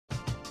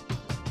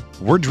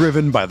We're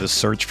driven by the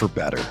search for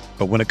better.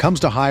 But when it comes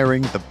to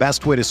hiring, the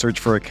best way to search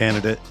for a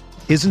candidate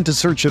isn't to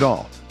search at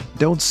all.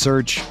 Don't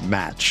search,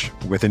 match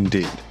with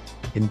Indeed.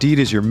 Indeed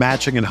is your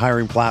matching and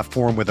hiring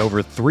platform with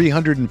over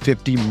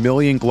 350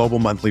 million global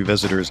monthly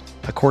visitors,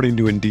 according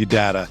to Indeed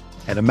data,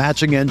 and a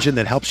matching engine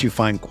that helps you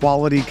find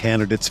quality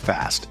candidates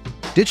fast.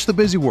 Ditch the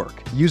busy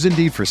work. Use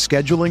Indeed for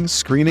scheduling,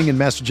 screening, and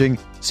messaging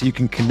so you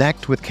can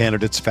connect with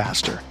candidates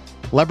faster.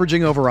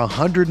 Leveraging over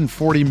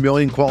 140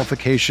 million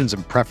qualifications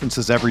and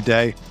preferences every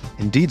day,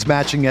 Indeed's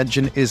matching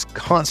engine is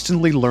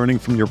constantly learning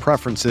from your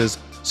preferences,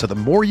 so the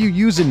more you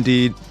use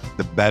Indeed,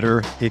 the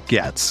better it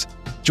gets.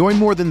 Join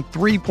more than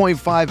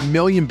 3.5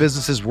 million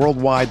businesses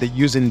worldwide that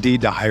use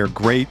Indeed to hire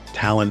great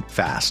talent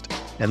fast.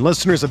 And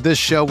listeners of this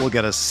show will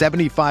get a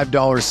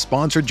 $75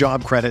 sponsored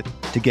job credit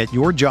to get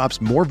your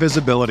jobs more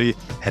visibility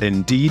at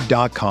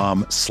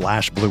Indeed.com/Blue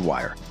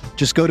Wire.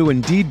 Just go to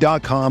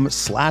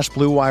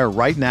Indeed.com/Blue Wire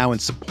right now and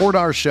support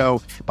our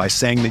show by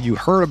saying that you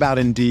heard about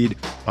Indeed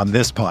on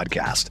this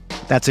podcast.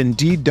 That's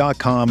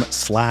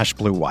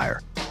Indeed.com/Blue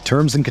Wire.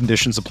 Terms and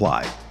conditions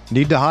apply.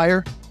 Need to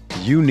hire?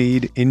 You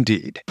need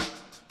Indeed.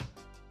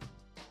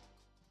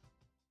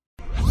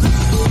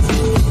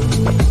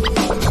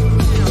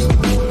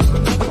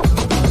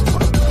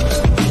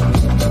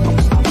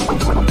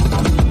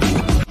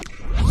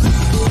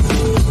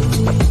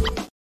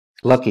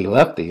 Lucky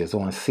Lefty is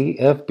on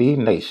CFB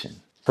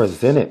Nation,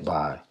 presented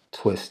by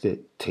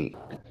Twisted Tea.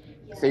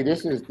 See,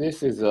 this is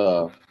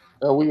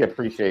we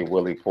appreciate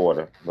Willie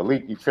Porter.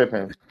 Malik, you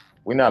tripping.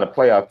 We're not a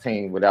playoff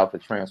team without the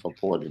transfer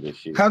portal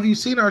this year. Have you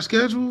seen our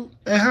schedule?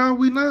 And how are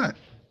we not?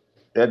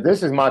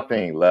 This is my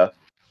thing, Left.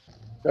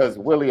 Because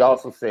Willie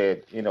also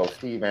said,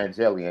 Steve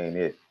Angeli ain't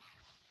it.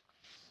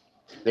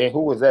 Then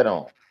who was that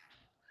on?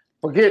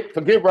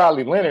 Forget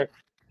Riley Leonard.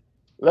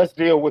 Let's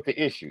deal with the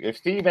issue. If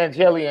Steve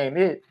Angeli ain't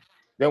it,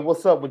 then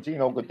what's up with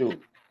Gino Gaddu?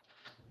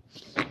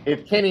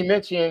 If Kenny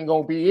Minchie ain't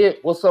gonna be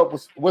it, what's up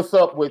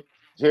with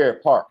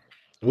Jared Parker?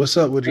 What's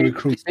up with the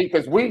recruit? See,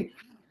 because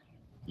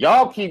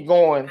y'all keep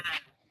going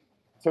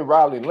to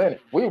Riley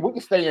Leonard. We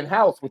can stay in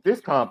house with this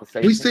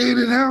conversation. We staying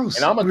in house,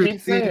 and I'm gonna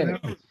keep saying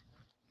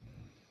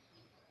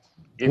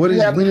it. When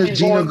is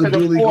Gino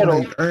Gaddu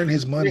going to earn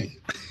his money?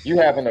 You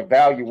have an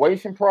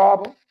evaluation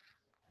problem,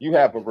 you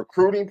have a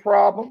recruiting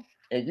problem,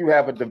 and you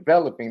have a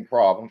developing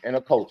problem and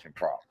a coaching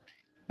problem.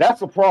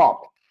 That's a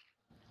problem.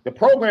 The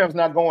program's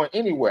not going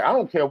anywhere. I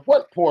don't care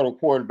what portal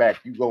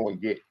quarterback you go and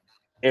get,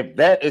 if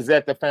that is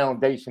at the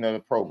foundation of the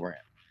program.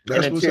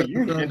 That's and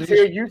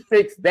until you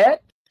fix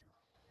that,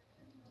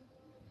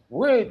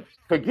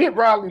 forget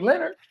Riley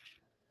Leonard,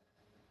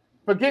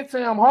 forget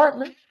Sam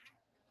Hartman.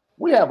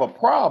 We have a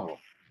problem.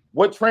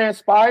 What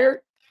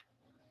transpired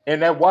in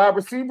that wide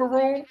receiver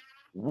room,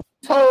 we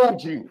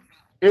told you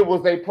it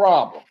was a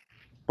problem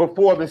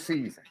before the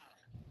season.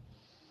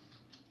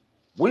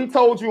 We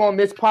told you on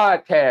this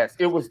podcast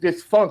it was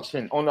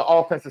dysfunction on the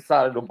offensive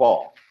side of the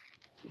ball.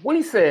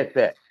 We said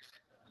that.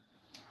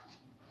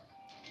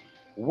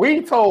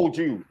 We told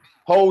you,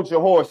 hold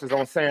your horses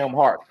on Sam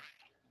Hartman.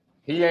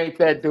 He ain't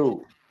that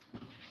dude.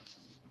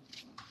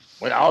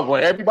 When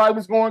everybody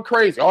was going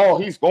crazy,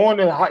 he's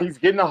getting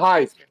a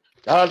Heisman.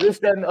 This,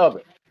 that, and the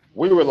other.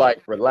 We were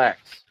like,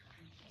 relax.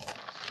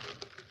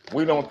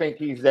 We don't think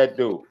he's that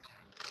dude.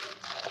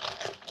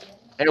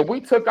 And we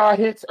took our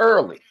hits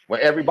early when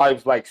everybody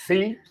was like,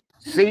 see?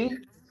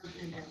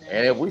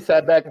 And we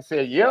sat back and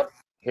said, yep,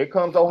 here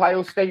comes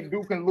Ohio State,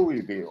 Duke, and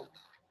Louisville.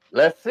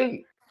 Let's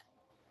see.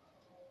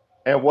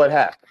 And what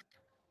happened?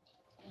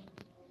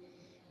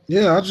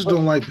 Yeah, I just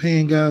don't like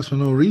paying guys for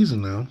no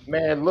reason now.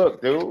 Man,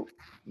 look, dude.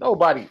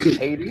 Nobody's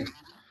hating.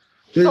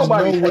 There's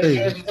Nobody's no hating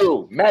way. this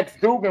dude. Max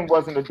Dugan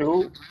wasn't a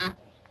dude.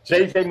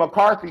 J.J.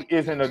 McCarthy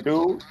isn't a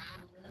dude.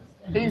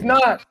 He's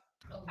not.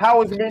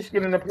 How is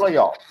Michigan in the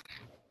playoffs?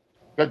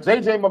 Because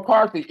J.J.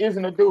 McCarthy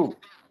isn't a dude.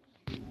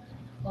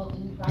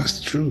 That's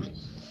the truth.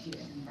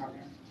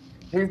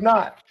 He's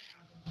not.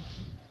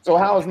 So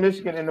how is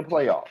Michigan in the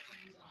playoffs?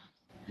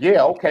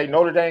 Yeah, okay,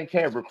 Notre Dame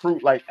can't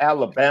recruit like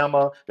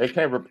Alabama. They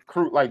can't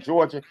recruit like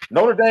Georgia.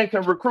 Notre Dame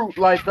can recruit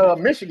like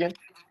Michigan.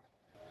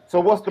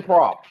 So what's the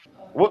problem?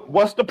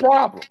 What's the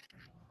problem?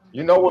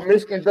 You know what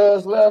Michigan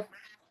does, Left?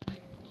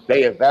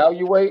 They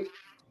evaluate.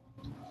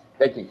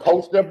 They can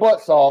coach their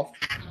butts off.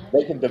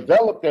 They can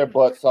develop their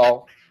butts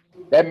off.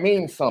 That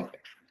means something.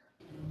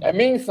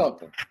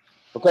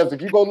 Because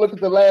if you go look at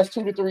the last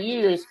 2 to 3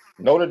 years,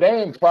 Notre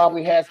Dame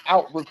probably has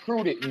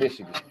out-recruited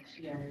Michigan.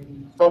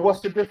 So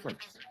what's the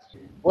difference?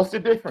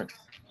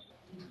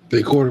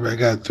 The quarterback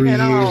got 3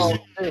 years.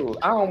 Dude,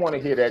 I don't want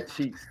to hear that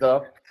cheat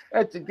stuff.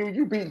 Dude,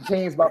 you beat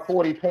teams by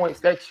 40 points.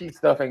 That cheat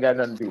stuff ain't got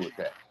nothing to do with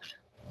that.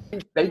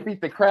 They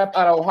beat the crap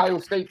out of Ohio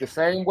State the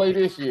same way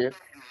this year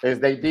as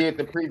they did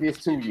the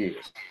previous 2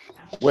 years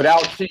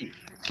without cheating.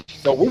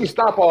 So we can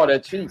stop all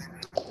that cheating.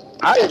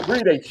 I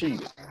agree they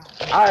cheated.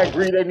 I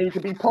agree they need to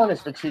be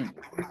punished for cheating.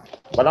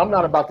 But I'm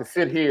not about to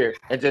sit here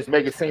and just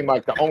make it seem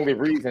like the only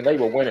reason they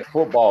were winning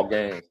football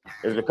games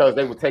is because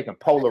they were taking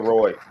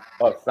Polaroid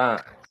of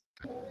signs.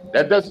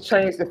 That doesn't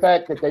change the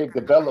fact that they've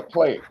developed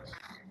players.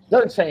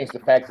 Doesn't change the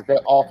fact that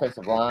their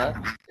offensive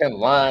line can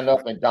line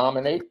up and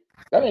dominate.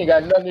 That ain't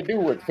got nothing to do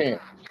with film.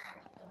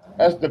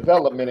 That's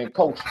development and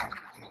coaching.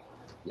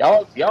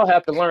 Y'all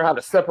have to learn how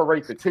to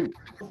separate the two.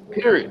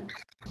 Period.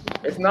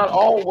 It's not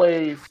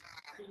always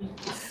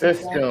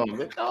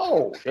system.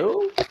 No,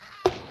 dude.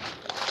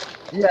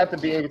 You have to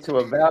be able to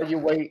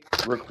evaluate,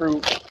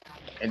 recruit,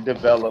 and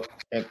develop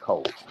and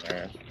coach,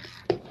 man.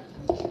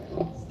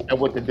 And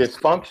with the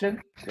dysfunction,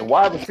 the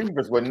wide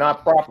receivers were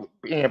not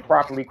being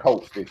properly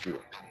coached this year.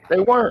 They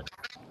weren't.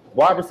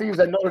 Wide receivers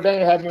at Notre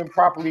Dame haven't been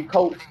properly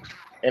coached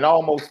in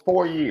almost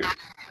 4 years,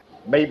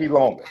 maybe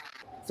longer.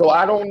 So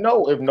I don't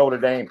know if Notre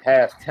Dame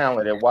has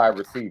talent at wide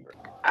receiver.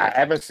 I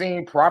haven't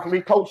seen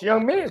properly coached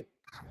young men.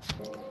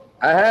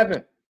 I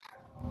haven't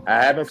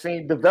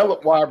seen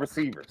developed wide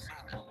receivers.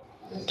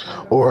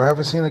 Or I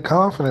haven't seen a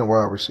confident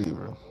wide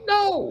receiver.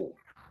 No.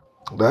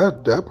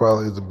 That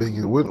probably is the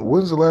biggest.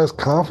 When's the last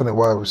confident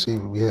wide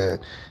receiver we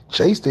had?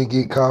 Chase didn't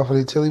get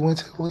confident until he went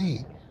to the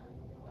league.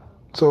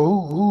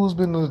 So who's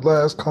been the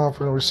last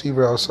confident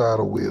receiver outside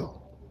of Will?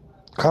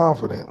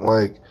 Confident,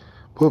 like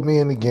put me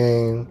in the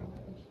game.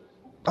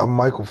 I'm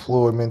Michael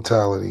Floyd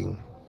mentality.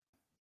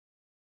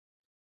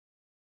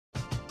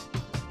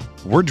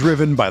 We're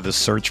driven by the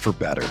search for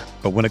better.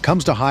 But when it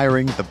comes to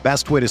hiring, the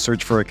best way to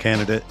search for a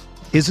candidate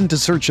isn't to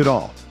search at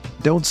all.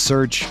 Don't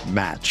search,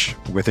 match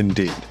with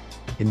Indeed.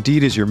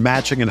 Indeed is your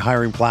matching and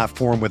hiring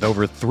platform with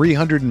over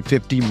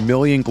 350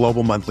 million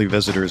global monthly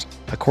visitors,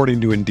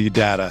 according to Indeed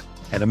data,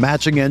 and a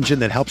matching engine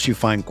that helps you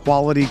find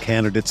quality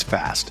candidates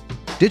fast.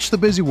 Ditch the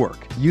busy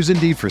work. Use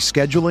Indeed for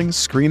scheduling,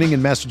 screening,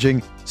 and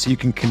messaging so you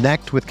can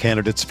connect with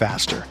candidates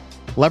faster.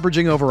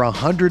 Leveraging over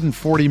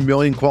 140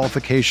 million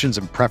qualifications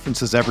and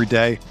preferences every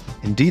day,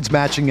 Indeed's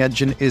matching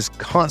engine is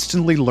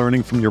constantly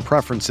learning from your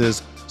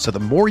preferences, so the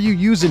more you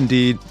use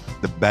Indeed,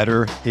 the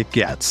better it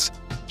gets.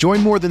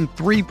 Join more than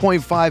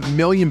 3.5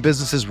 million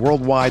businesses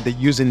worldwide that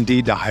use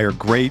Indeed to hire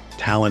great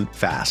talent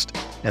fast.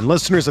 And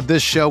listeners of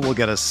this show will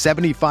get a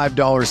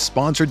 $75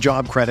 sponsored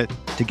job credit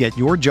to get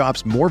your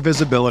jobs more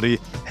visibility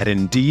at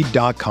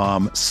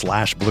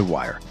Indeed.com/Blue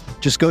Wire.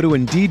 Just go to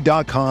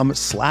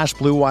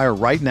Indeed.com/Blue Wire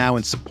right now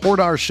and support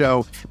our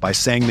show by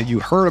saying that you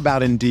heard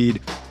about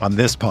Indeed on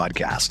this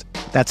podcast.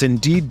 That's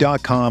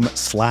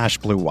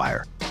Indeed.com/Blue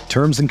Wire.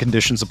 Terms and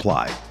conditions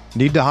apply.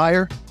 Need to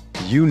hire?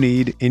 You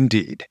need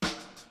Indeed.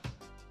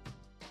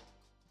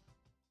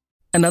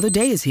 Another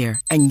day is here,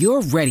 and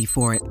you're ready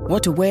for it.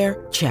 What to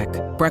wear? Check.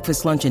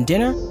 Breakfast, lunch, and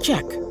dinner?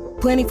 Check.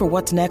 Planning for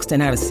what's next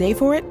and how to save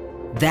for it?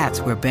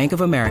 That's where Bank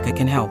of America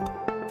can help.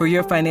 For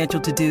your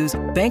financial to-dos,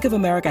 Bank of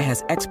America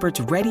has experts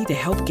ready to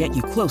help get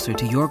you closer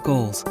to your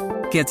goals.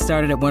 Get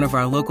started at one of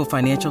our local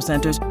financial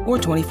centers or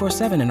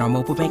 24/7 in our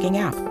mobile banking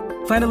app.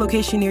 Find a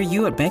location near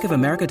you at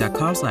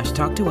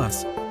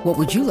bankofamerica.com/talktous. What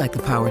would you like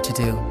the power to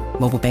do?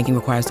 Mobile banking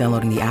requires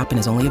downloading the app and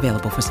is only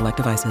available for select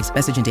devices.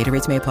 Message and data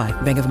rates may apply.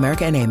 Bank of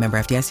America NA, member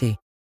FDIC.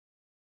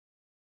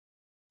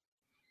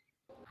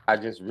 I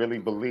just really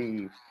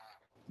believe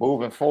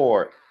moving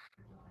forward,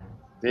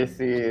 this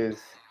is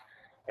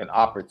an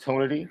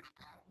opportunity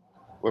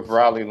with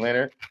Riley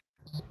Leonard.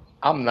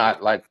 I'm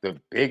not like the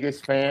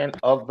biggest fan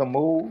of the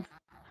move,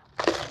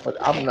 but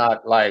I'm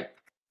not like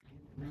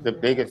the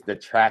biggest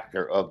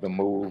detractor of the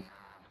move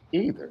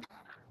either.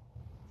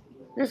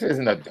 This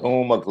isn't a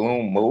doom or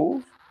gloom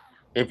move.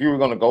 If you were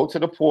going to go to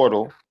the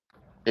portal,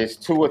 it's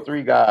 2 or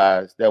 3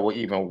 guys that were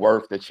even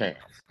worth the chance.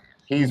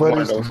 He's one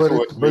of those 2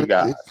 or 3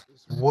 guys.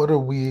 What are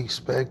we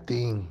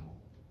expecting?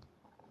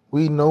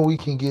 We know we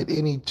can get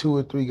any 2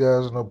 or 3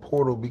 guys in the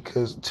portal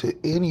because to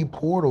any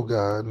portal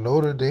guy,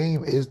 Notre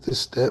Dame is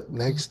the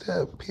next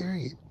step,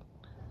 period.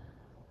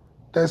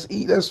 That's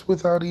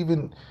without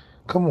even,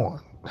 come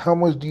on. How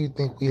much do you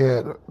think we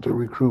had to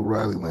recruit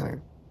Riley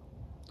Leonard?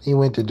 He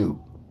went to Duke.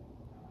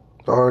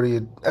 Already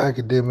an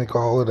academic,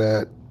 all of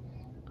that.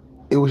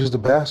 It was just a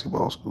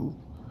basketball school.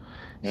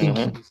 He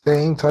get the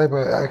same type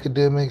of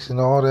academics and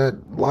all that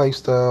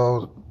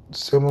lifestyle,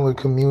 similar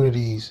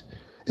communities,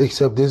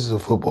 except this is a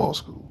football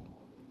school.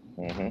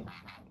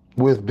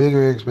 With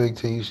bigger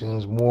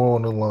expectations, more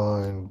on the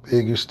line,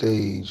 bigger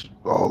stage,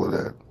 all of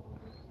that.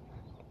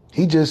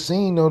 He just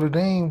seen Notre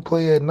Dame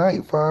play at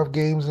night 5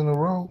 games in a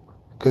row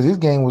because his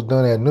game was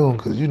done at noon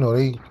because,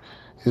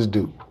 his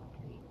Duke.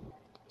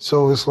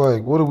 So it's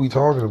like, what are we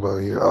talking about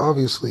here?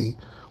 Obviously,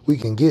 we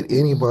can get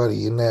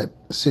anybody in that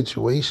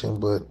situation,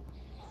 but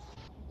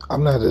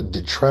I'm not a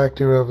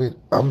detractor of it.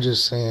 I'm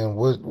just saying,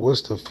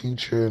 what's the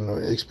future and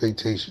the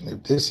expectation?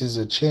 If this is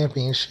a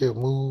championship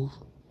move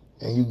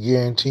and you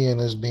guaranteeing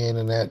us being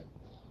in that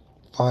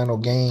final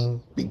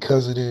game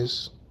because of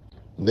this,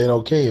 then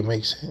okay, it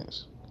makes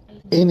sense.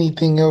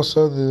 Anything else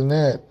other than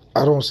that,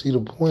 I don't see the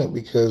point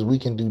because we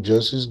can do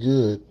just as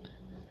good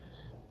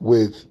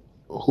with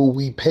who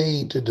we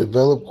paid to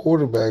develop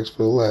quarterbacks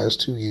for the last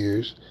 2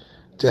 years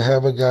to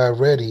have a guy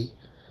ready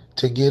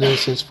to get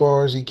us as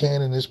far as he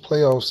can in this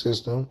playoff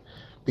system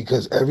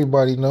because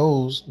everybody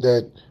knows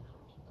that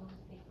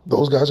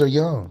those guys are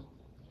young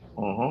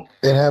and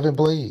haven't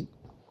played.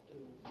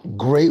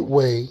 Great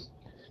way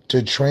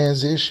to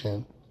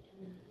transition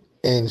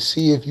and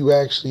see if you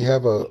actually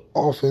have a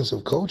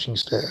offensive coaching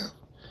staff,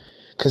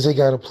 because they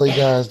got to play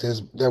guys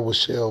that was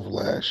shelved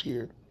last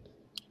year.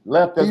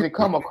 Left, does it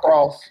come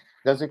across?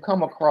 Does it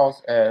come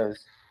across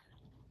as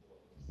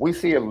we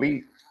see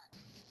elite?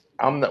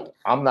 I'm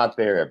not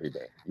there every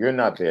day. You're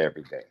not there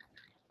every day.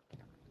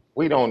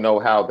 We don't know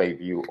how they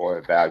view or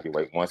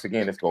evaluate. Once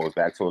again, this goes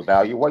back to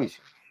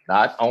evaluation.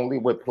 Not only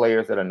with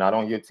players that are not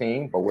on your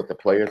team, but with the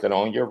players that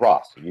are on your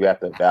roster. You have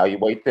to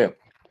evaluate them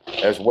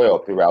as well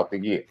throughout the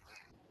year.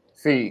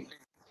 See,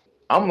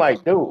 I'm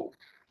like, dude,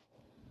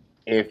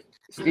 if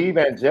Steve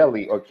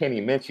Angeli or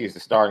Kenny Minchie is the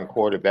starting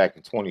quarterback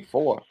in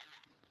 24,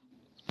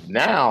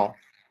 now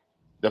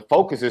the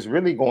focus is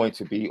really going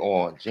to be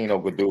on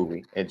Gino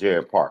Gaduli and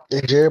Jared Parker.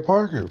 And Jared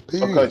Parker,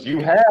 period. Because you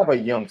have a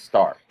young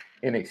start,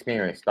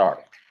 inexperienced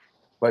starter.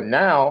 But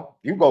now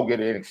you go get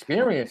an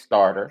experienced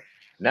starter.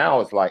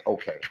 Now it's like,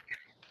 okay.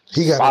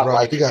 He got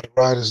to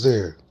ride us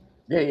there.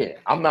 Yeah.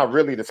 I'm not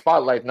really, the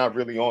spotlight's not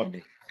really on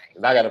me.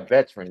 Because I got a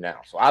veteran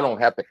now. So I don't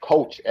have to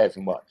coach as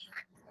much.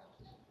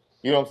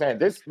 You know what I'm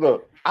saying?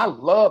 Look, I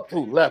love to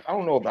Left. I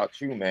don't know about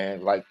you,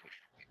 man. Like,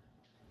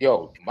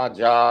 yo, my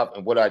job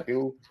and what I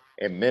do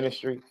in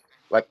ministry,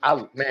 like, I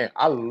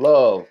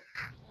love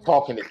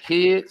talking to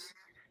kids.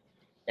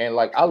 And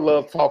like, I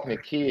love talking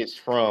to kids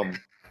from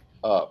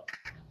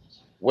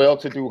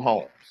well-to-do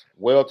homes,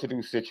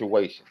 well-to-do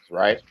situations,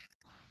 right?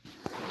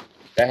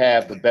 They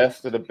have the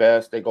best of the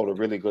best. They go to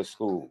really good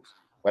schools.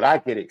 But I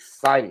get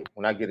excited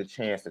when I get a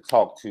chance to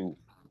talk to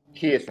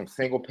kids from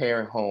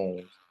single-parent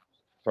homes,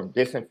 from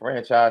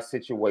disenfranchised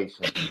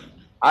situations.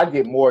 I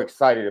get more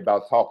excited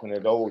about talking to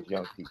those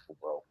young people,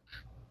 bro.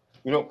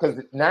 You know,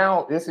 because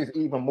now this is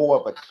even more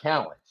of a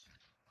challenge.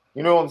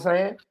 You know what I'm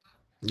saying?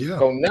 Yeah.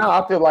 So now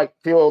I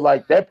feel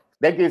like that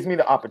gives me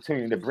the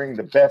opportunity to bring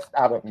the best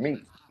out of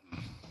me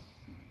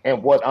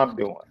and what I'm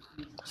doing.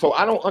 So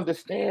I don't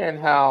understand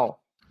how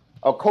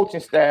a coaching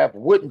staff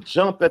wouldn't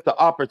jump at the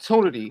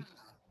opportunity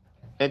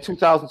in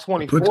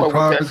 2024 Put the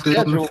product with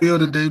that in the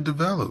field that they've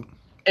developed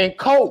and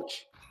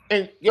coach.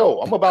 And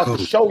I'm about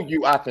to show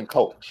you I can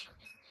coach.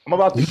 I'm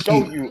about to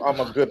show you I'm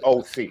a good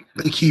OC.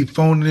 They keep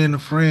phoning in a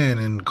friend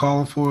and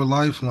calling for a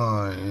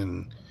lifeline,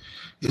 and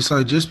it's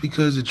like, just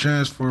because the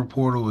transfer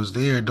portal is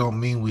there don't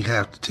mean we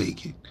have to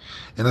take it.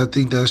 And I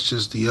think that's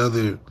just the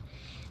other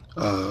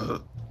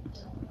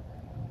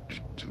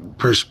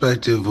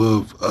perspective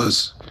of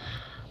us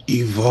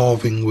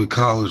evolving with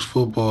college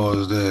football,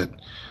 is that,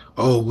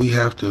 we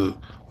have to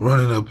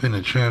run it up in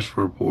the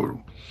transfer portal.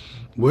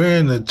 We're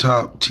in the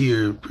top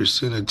tier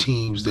percent of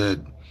teams that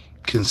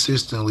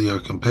consistently are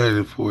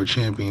competitive for a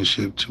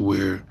championship, to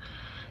where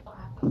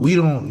we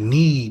don't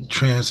need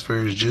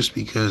transfers just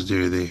because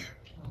they're there.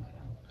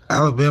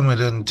 Alabama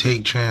doesn't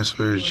take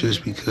transfers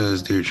just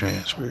because they're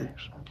transfers.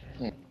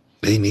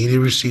 They needed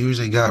receivers,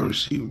 they got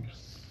receivers.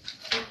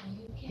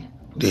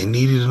 They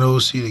needed an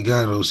OC, they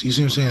got an OC. You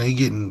see what I'm saying? They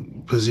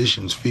getting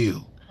positions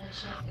filled.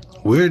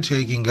 We're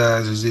taking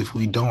guys as if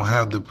we don't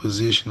have the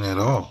position at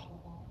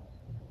all,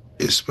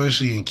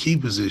 especially in key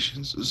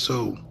positions.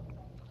 So,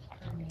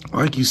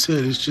 like you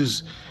said, it's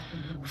just,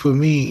 for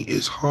me,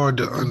 it's hard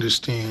to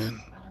understand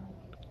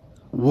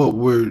what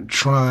we're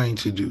trying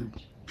to do.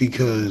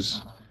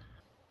 Because,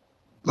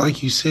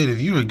 like you said,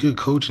 if you're a good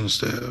coaching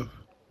staff,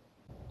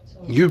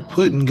 you're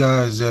putting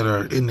guys that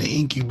are in the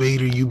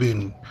incubator you've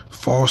been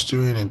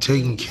fostering and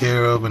taking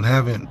care of and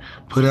haven't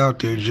put out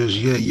there just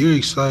yet. You're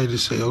excited to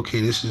say, okay,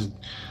 this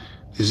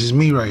is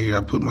me right here.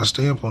 I put my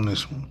stamp on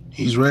this one.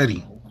 He's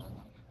ready.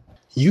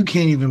 You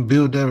can't even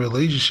build that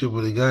relationship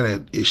with a guy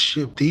that is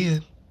shipped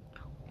in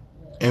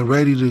and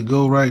ready to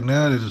go right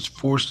now, that is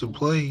forced to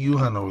play. You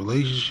don't have no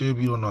relationship.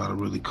 You don't know how to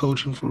really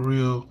coach him for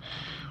real.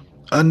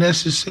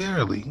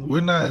 Unnecessarily.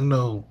 We're not in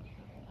no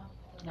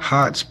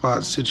hot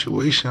spot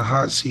situation,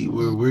 hot seat,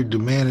 where we're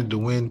demanded to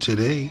win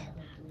today.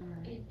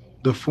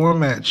 The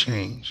format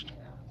changed,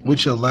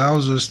 which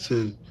allows us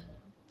to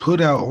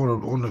put out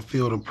on the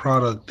field a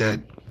product that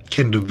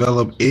can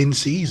develop in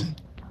season.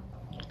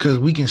 Because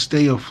we can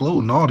stay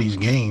afloat in all these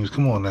games.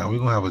 Come on now. We're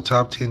going to have a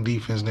top 10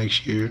 defense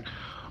next year.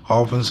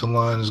 Offensive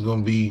line is going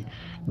to be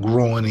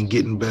growing and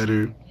getting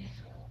better.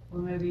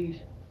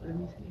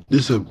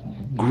 This is a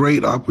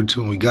great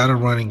opportunity. We got a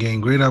running game.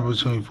 Great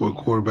opportunity for a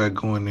quarterback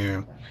going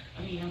there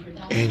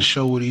and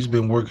show what he's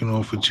been working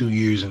on for 2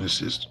 years in the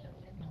system.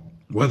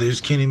 Whether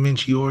it's Kenny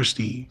Minchie or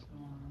Steve.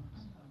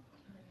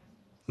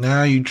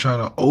 Now you're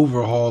trying to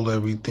overhaul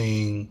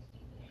everything,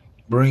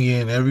 bring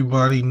in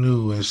everybody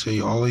new, and say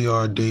all of y'all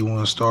are day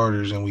one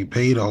starters, and we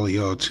paid all of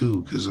y'all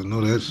too, because I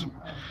know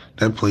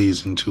that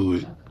plays into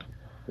it.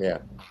 Yeah.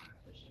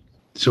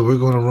 So we're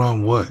going to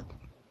run what?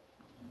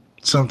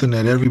 Something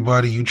that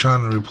everybody you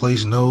trying to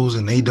replace knows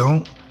and they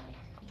don't?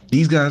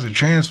 These guys are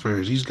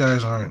transfers. These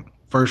guys aren't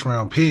first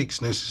round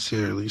picks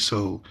necessarily.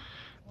 So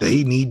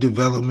they need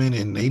development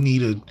and they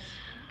need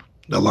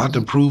a lot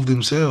to prove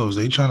themselves.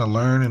 They trying to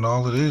learn and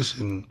all of this.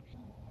 And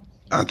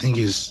I think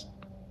it's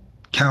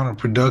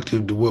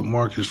counterproductive to what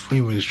Marcus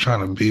Freeman is trying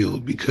to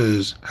build,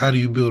 because how do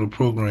you build a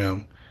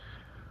program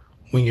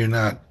when you're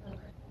not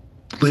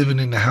living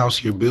in the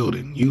house you're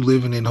building. You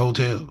living in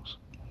hotels.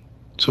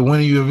 So when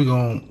are you ever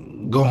gonna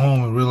go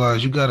home and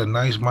realize you got a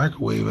nice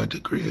microwave at the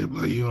crib?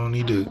 Like you don't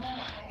need to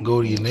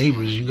go to your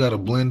neighbors. You got a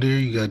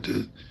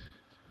blender.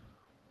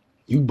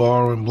 You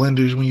borrowing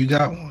blenders when you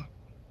got one.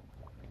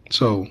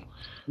 So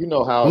You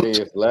know how it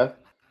is, Left.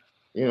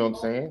 You know what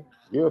I'm saying?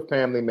 You're a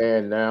family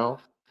man now.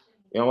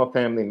 You know, I'm a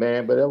family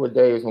man, but there were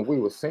days when we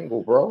were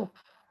single, bro,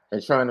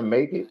 and trying to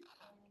make it.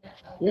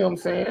 You know what I'm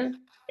saying?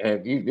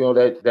 And you know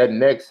that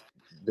next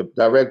the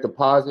direct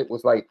deposit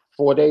was like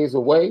 4 days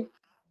away.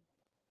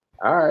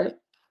 All right,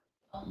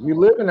 you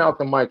living out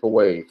the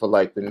microwave for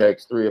like the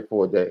next 3 or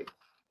 4 days.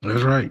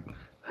 that's right.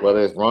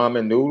 Whether it's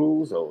ramen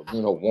noodles or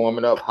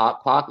warming up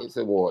hot pockets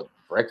or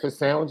breakfast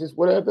sandwiches,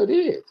 whatever it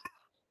is,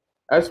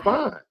 that's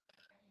fine.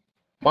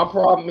 My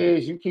problem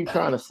is you keep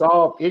trying to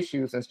solve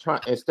issues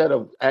instead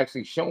of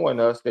actually showing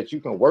us that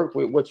you can work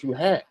with what you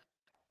have.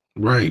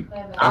 Right.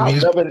 I'll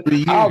It's never,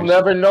 3 I'll years.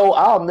 never know.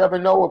 I'll never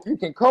know if you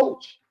can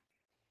coach.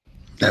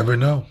 Never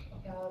know.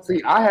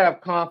 See, I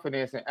have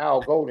confidence in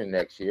Al Golden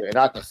next year, and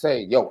I can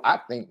say, yo, I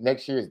think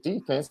next year's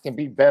defense can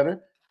be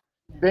better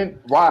than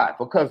why?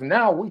 Because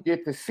now we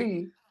get to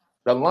see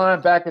the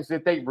linebackers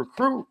that they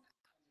recruit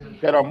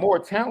that are more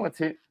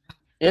talented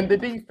in the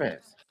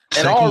defense.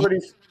 And I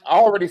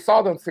already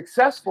saw them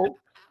successful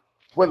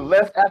with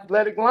less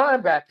athletic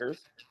linebackers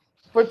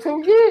for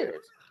 2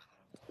 years.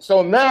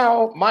 So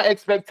now my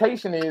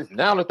expectation is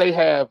now that they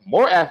have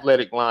more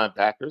athletic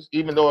linebackers,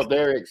 even though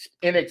they're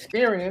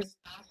inexperienced,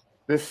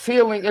 the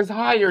ceiling is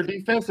higher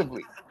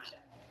defensively.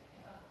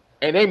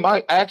 And they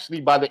might actually,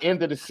 by the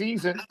end of the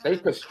season, they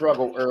could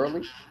struggle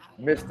early,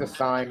 missed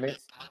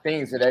assignments,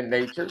 things of that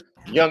nature.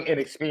 Young,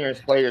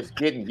 inexperienced players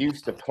getting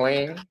used to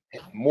playing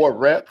more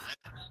reps.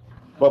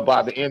 But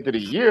by the end of the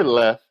year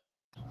Left,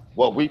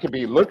 what we could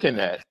be looking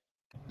at,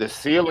 the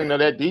ceiling of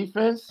that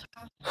defense,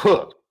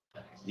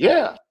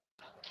 yeah,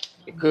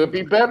 it could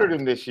be better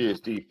than this year's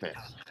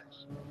defense.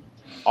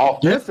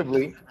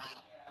 Offensively,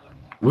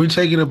 We're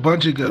taking a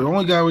bunch of guys. The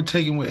only guy we're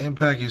taking with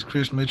impact is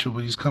Chris Mitchell,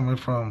 but he's coming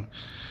from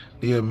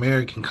the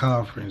American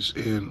Conference.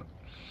 And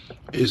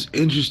it's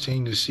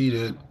interesting to see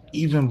that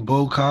even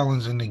Bo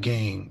Collins in the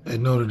game at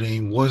Notre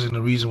Dame wasn't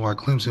the reason why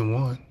Clemson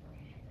won.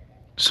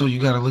 So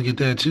you got to look at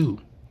that too.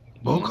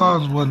 Bo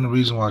Collins wasn't the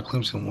reason why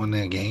Clemson won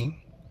that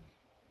game.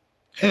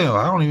 Hell,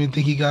 I don't even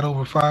think he got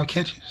over 5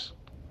 catches.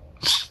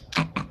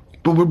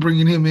 But we're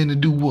bringing him in to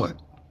do what?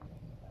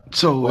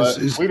 So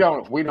we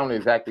don't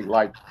exactly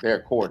like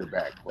their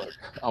quarterback, but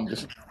I'm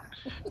just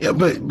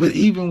but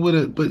even with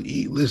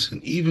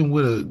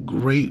a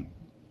great,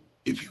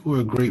 if you were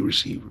a great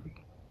receiver,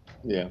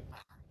 yeah,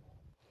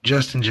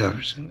 Justin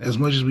Jefferson. As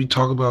much as we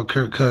talk about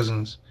Kirk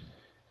Cousins,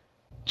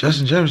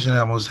 Justin Jefferson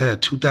almost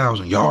had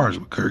 2,000 yards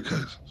with Kirk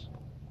Cousins.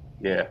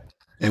 Yeah.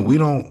 And we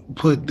don't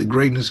put the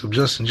greatness of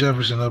Justin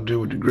Jefferson up there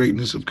with the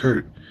greatness of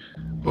Kirk,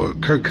 or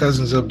Kirk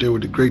Cousins up there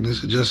with the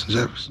greatness of Justin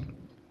Jefferson.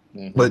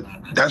 Mm-hmm. But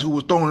that's who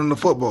was throwing in the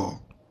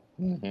football.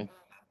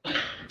 Mm-hmm.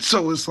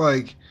 So it's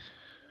like,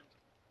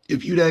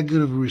 if you're that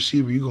good of a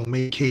receiver, you're going to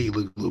make K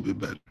look a little bit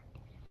better.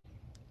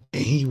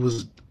 And he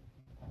was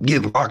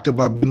getting locked up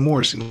by Ben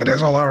Morrison.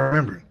 That's all I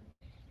remember.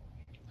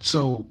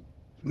 So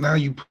now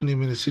you put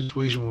him in a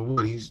situation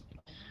where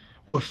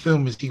what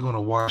film is he going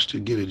to watch to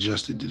get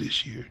adjusted to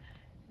this year?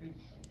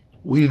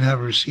 We didn't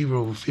have a receiver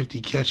over 50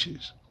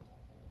 catches.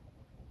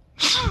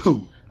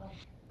 So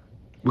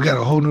we got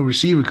a whole new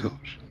receiver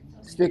coach.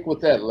 Stick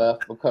with that,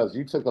 Left, because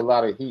you took a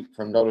lot of heat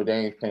from Notre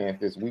Dame fans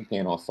this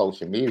weekend on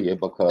social media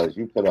because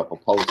you put up a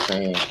post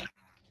saying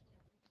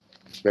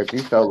that you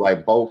felt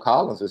like Bo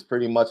Collins is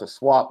pretty much a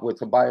swap with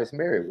Tobias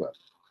Merriweather.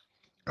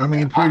 I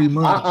mean, pretty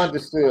much. I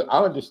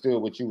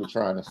understood what you were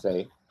trying to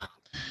say.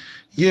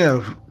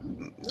 Yeah,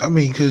 I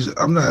mean, because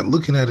I'm not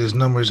looking at his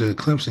numbers at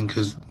Clemson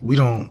because we're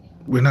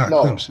not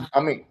Clemson. I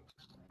mean,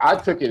 I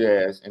took it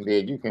as, and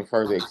then you can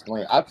further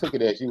explain. I took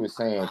it as you were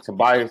saying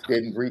Tobias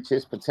didn't reach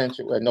his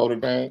potential at Notre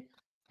Dame,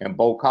 and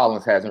Bo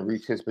Collins hasn't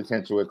reached his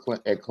potential at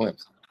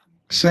Clemson.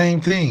 Same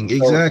thing,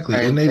 exactly.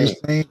 And they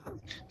the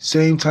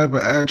same type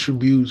of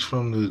attributes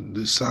from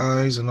the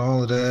size and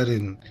all of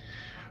that,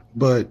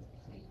 but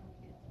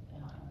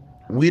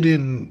we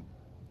didn't.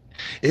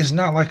 It's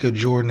not like a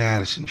Jordan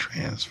Addison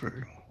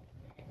transfer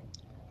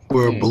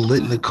or a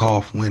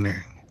Biletnikoff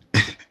winner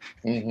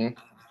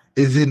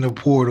is in the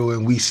portal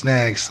and we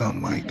snag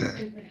something like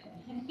that.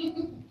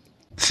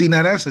 See,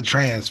 now that's a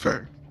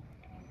transfer.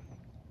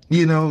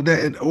 You know,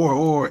 that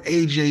or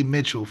AJ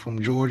Mitchell from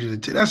Georgia.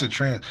 That's a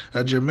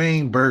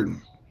Jermaine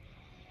Burton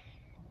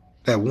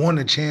that won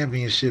the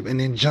championship and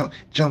then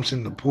jumps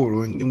in the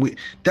portal. And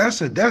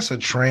that's a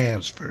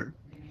transfer.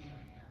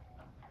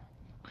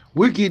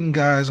 We're getting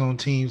guys on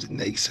teams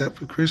except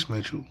for Chris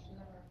Mitchell.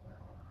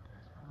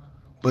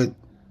 But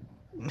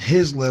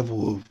his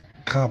level of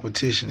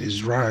competition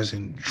is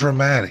rising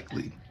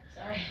dramatically.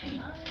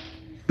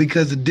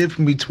 Because the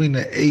difference between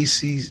the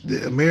ACs,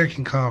 the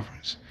American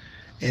Conference,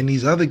 and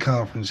these other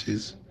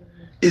conferences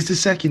is the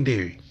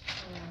secondary.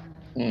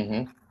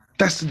 Mm-hmm.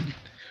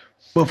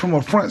 But from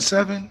a front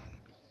seven,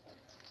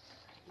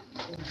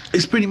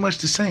 It's pretty much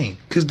the same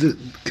because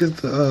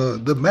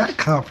the MAC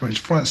conference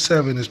front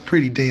seven is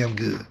pretty damn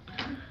good.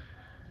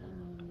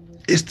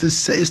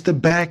 It's the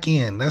back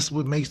end. That's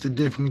what makes the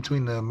difference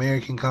between the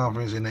American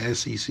Conference and the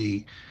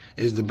SEC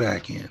is the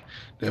back end.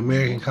 The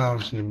American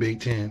Conference and the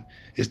Big Ten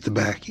is the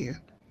back end,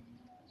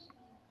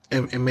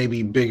 and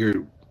maybe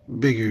bigger,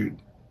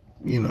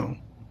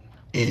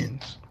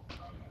 ends.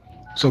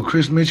 So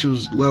Chris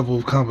Mitchell's level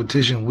of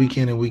competition week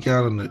in and week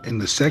out in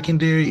the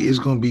secondary is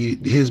going to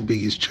be his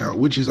biggest challenge,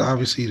 which is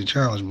obviously the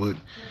challenge. But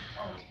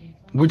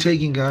we're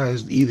taking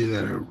guys either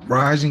that are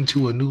rising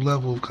to a new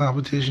level of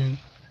competition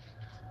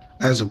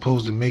as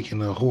opposed to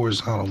making a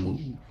horizontal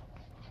move.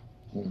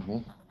 Mm-hmm.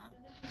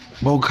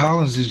 Bo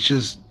Collins is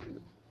just,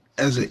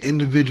 as an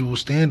individual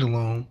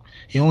standalone,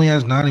 he only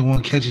has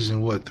 91 catches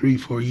in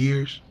 3-4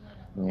 years?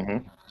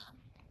 Mm-hmm.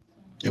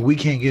 And we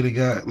can't get a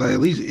guy, like, at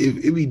least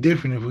it'd be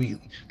different if we,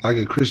 like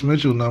a Chris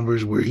Mitchell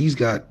numbers where he's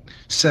got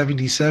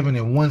 77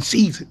 in one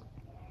season.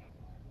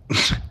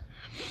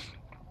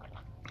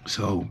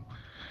 So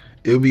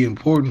it'll be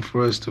important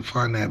for us to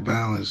find that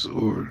balance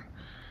or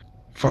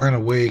find a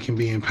way it can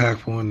be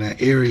impactful in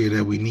that area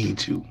that we need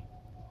to.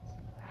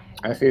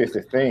 I see it's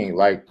the thing.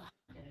 Like,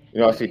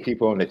 I see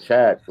people in the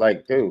chat,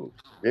 like, dude,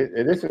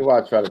 this is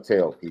what I try to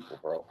tell people,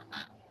 bro.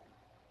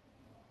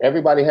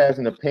 Everybody has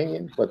an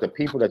opinion, but the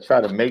people that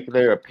try to make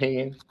their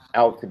opinion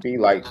out to be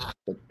like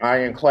the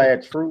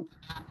ironclad truth,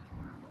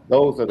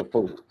 those are the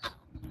fools.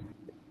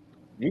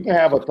 You can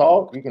have a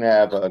thought, you can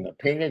have an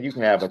opinion, you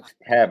can have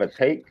a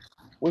take.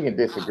 We can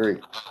disagree.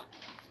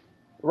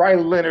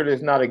 Riley Leonard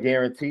is not a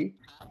guarantee.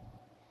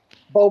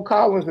 Bo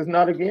Collins is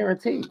not a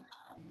guarantee.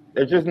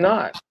 They're just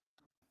not.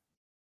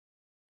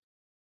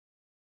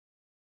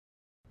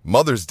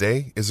 Mother's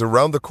Day is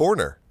around the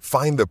corner.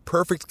 Find the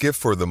perfect gift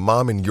for the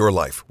mom in your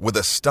life with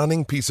a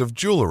stunning piece of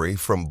jewelry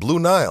from Blue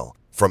Nile.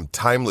 From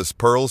timeless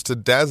pearls to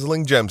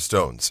dazzling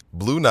gemstones,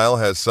 Blue Nile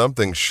has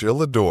something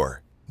she'll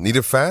adore. Need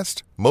it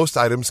fast? Most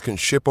items can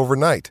ship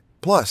overnight.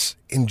 Plus,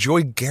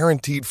 enjoy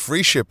guaranteed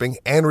free shipping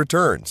and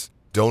returns.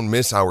 Don't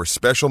miss our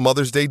special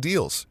Mother's Day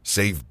deals.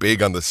 Save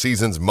big on the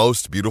season's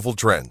most beautiful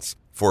trends.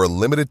 For a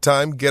limited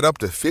time, get up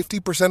to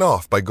 50%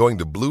 off by going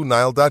to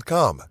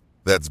BlueNile.com.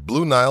 That's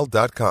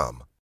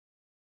BlueNile.com.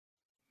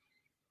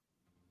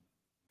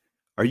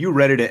 Are you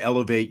ready to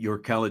elevate your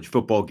college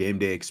football game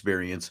day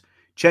experience?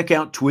 Check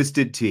out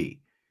Twisted Tea,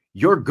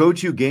 your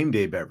go-to game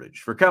day beverage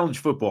for college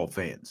football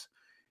fans.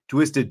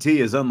 Twisted Tea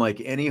is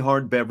unlike any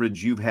hard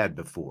beverage you've had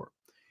before.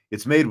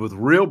 It's made with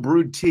real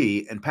brewed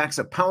tea and packs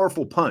a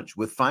powerful punch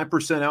with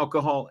 5%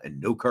 alcohol and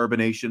no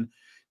carbonation,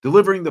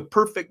 delivering the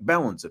perfect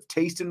balance of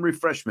taste and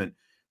refreshment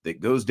that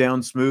goes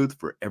down smooth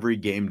for every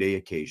game day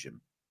occasion.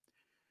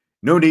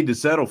 No need to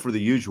settle for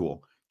the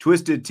usual.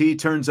 Twisted Tea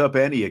turns up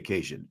any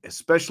occasion,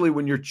 especially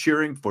when you're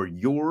cheering for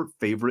your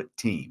favorite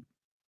team.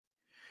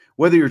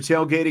 Whether you're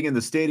tailgating in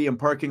the stadium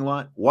parking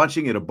lot,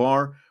 watching at a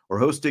bar, or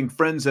hosting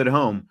friends at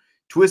home,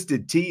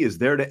 Twisted Tea is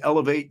there to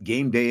elevate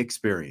game day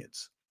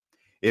experience.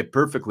 It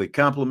perfectly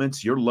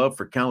complements your love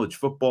for college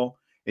football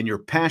and your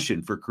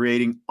passion for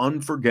creating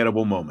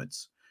unforgettable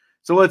moments.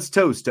 So let's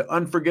toast to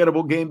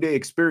unforgettable game day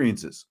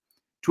experiences.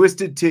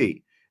 Twisted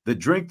Tea, the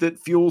drink that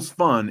fuels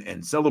fun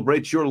and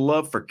celebrates your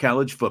love for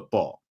college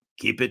football.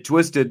 Keep it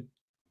twisted.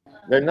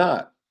 They're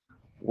not.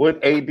 Would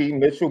A.B.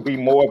 Mitchell be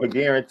more of a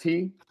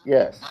guarantee?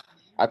 Yes.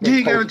 I think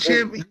he got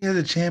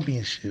a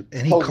championship,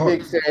 and he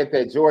Coach Dick said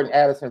that Jordan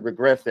Addison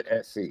regressed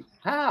at SC.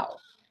 How?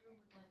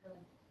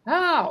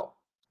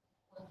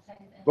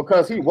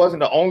 Because he wasn't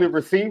the only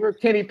receiver.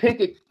 Kenny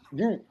Pickett,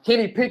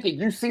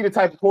 you see the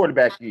type of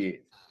quarterback he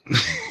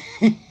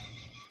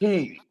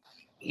is.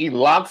 He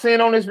locks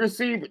in on his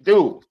receiver.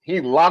 Dude,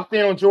 he locked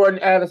in on Jordan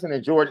Addison,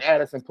 and Jordan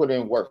Addison put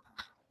in work.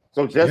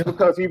 So just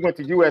because he went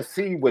to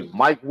USC with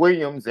Mike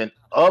Williams and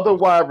other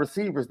wide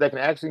receivers that can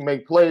actually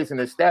make plays and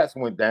his stats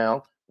went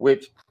down,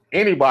 which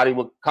anybody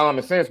with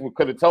common sense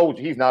could have told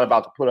you he's not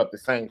about to put up the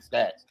same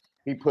stats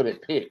he put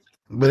at Pitt.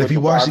 But if he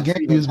watched the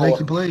game, he was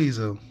making plays,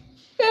 though.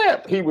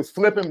 Yeah, he was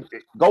flipping.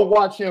 Go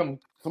watch him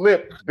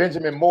flip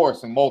Benjamin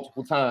Morrison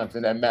multiple times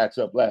in that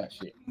matchup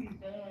last year.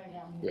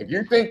 If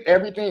you think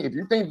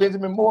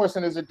Benjamin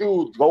Morrison is a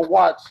dude, go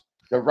watch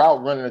the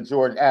route running of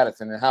Jordan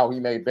Addison and how he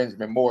made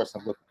Benjamin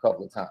Morrison look a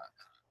couple of times.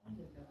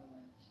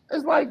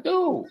 It's like,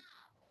 dude,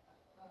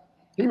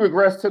 he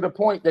regressed to the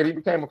point that he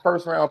became a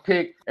first-round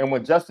pick, and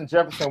when Justin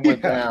Jefferson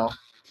went down,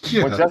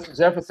 he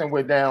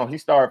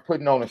started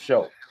putting on a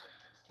show.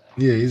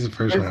 Yeah, he's a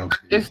first-round pick.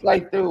 It's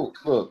like, dude,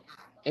 look,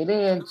 and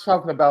then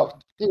talking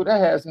about, dude,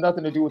 that has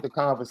nothing to do with the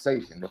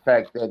conversation. The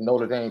fact that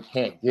Notre Dame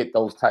can't get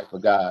those type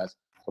of guys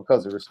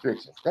because of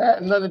restrictions. That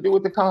has nothing to do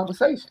with the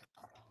conversation.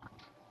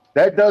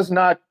 That does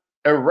not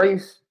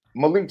erase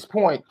Malik's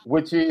point,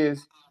 which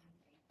is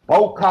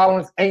Bo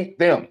Collins ain't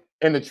them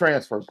in the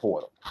transfer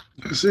portal.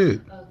 That's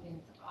it.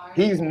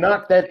 He's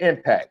not that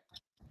impact.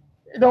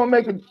 It don't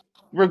make it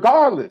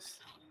regardless.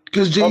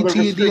 Because JT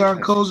and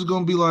Deion Coles is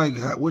gonna be like,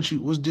 what's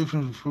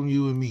different from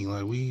you and me?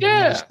 Like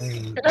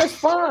and that's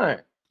fine.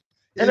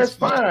 And that's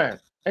fine.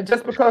 And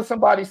just because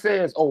somebody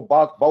says, "Oh,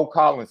 Bo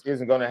Collins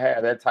isn't going to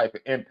have that type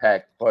of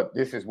impact, but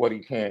this is what he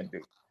can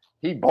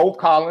do," Bo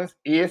Collins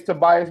is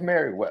Tobias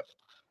Merriweather.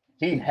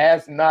 He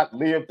has not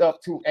lived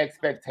up to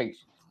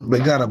expectations.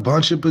 But got a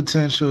bunch of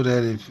potential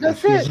that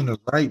That's if he's it. in the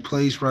right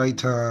place, right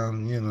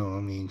time,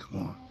 I mean, come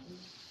on.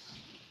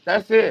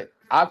 That's it.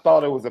 I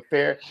thought it was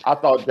I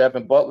thought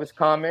Devin Butler's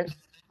comments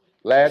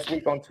last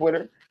week on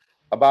Twitter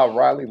about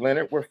Riley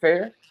Leonard were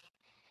fair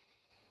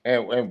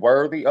and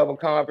worthy of a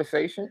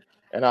conversation.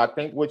 And I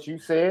think what you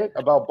said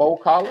about Bo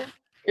Collins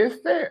is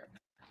fair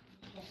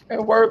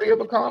and worthy of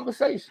a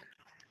conversation.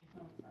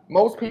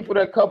 Most people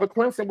that cover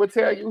Clemson would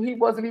tell you he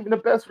wasn't even the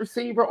best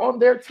receiver on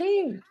their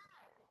team.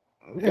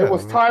 It Yeah,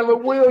 was Tyler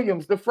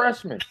Williams, the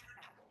freshman.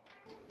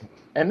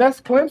 And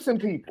that's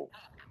Clemson people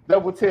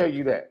that will tell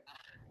you that.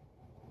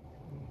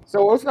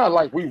 So it's not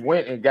like we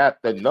went and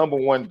got the number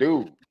one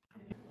dude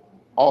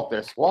off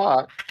their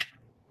squad.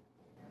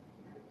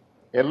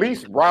 At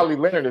least Riley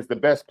Leonard is the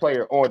best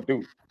player on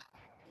Duke.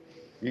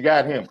 You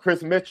got him.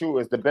 Chris Mitchell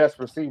is the best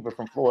receiver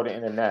from Florida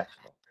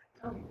International.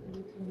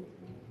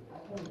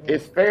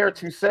 It's fair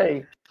to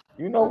say,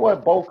 you know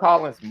what? Bo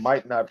Collins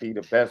might not be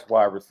the best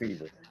wide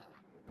receiver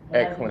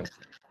at Clemson.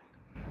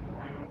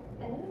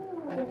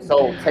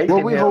 So taking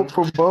what we hope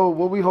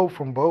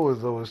from Bo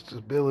is though is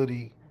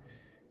stability.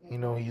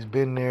 He's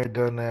been there,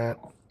 done that.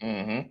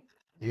 Mm-hmm.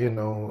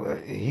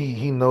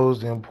 He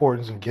knows the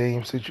importance of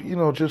game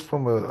situation. Just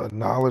from a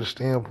knowledge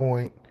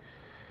standpoint,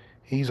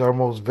 he's our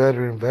most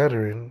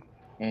veteran.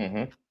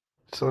 Mm-hmm.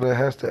 So that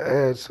has to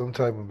add some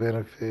type of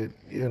benefit.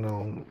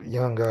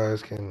 Young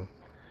guys can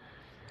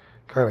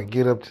kind of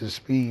get up to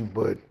speed,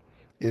 but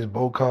is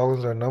Bo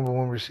Collins our number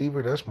one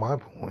receiver? That's my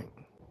point.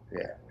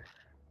 Yeah.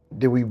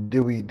 Did we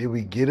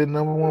get a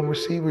number one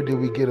receiver? Did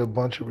we get a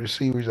bunch of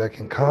receivers that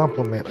can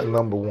complement a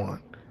number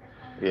one?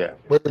 Yeah.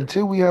 But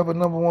until we have a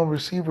number one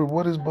receiver,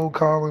 what is Bo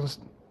Collins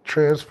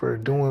transfer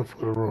doing for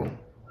the room?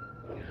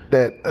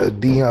 That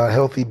a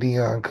healthy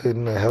Dion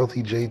couldn't, a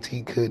healthy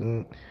JT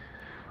couldn't,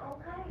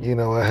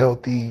 a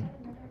healthy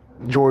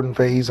Jordan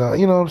Faison.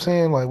 You know what I'm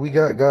saying? Like, we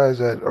got guys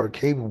that are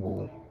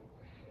capable,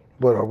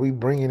 but are we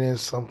bringing in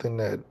something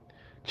that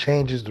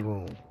changes the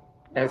room?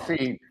 And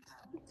see,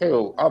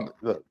 too,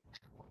 look,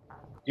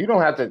 you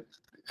don't have to,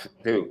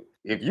 dude.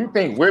 If you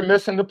think we're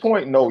missing the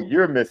point, no,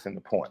 you're missing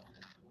the point.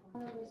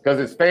 Because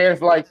it's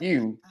fans like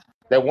you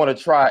that want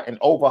to try and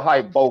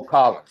overhype Bo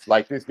Collins,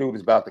 like this dude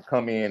is about to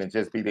come in and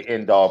just be the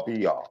end all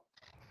be all.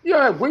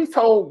 Yeah, we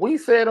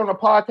said on a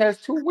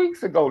podcast 2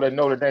 weeks ago that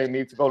Notre Dame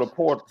needs to go to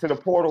the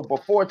portal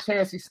before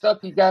Chancey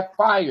Stuckey got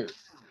fired.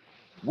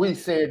 We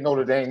said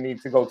Notre Dame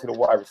needs to go to the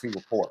wide receiver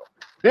portal.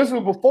 This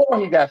was before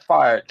he got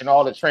fired and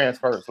all the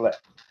transfers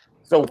left.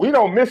 So we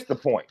don't miss the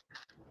point.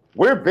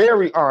 We're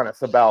very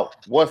honest about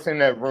what's in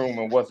that room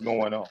and what's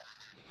going on.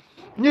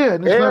 Yeah,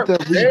 and it's not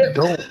that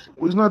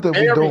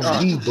we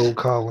don't need Bo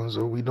Collins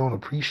or we don't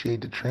appreciate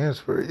the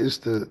transfer. It's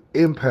the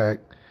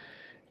impact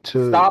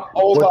to stop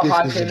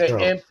overhyping the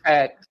about.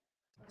 impact.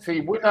 See,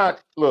 we're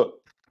not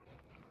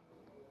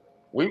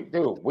we weren't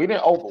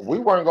gonna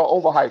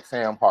overhype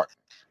Sam Hartman.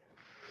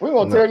 We're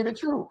gonna tell you the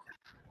truth.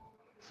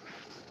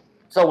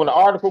 So when the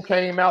article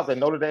came out that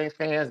Notre Dame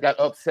fans got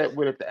upset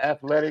with The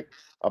Athletic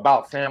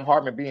about Sam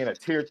Hartman being a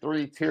tier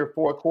 3, tier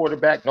 4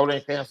 quarterback, Notre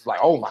Dame fans was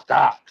like, oh my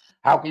God,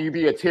 how can you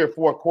be a tier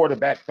 4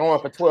 quarterback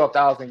throwing for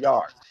 12,000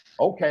 yards?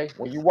 Okay,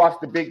 when you watch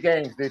the big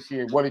games this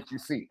year, what did you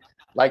see?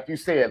 Like you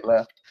said,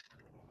 Left,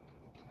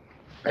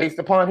 based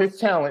upon his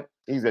talent,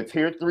 he's a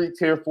tier 3,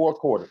 tier 4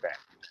 quarterback.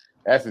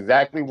 That's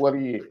exactly what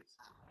he is.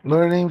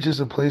 Notre Dame's just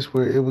a place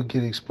where it would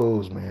get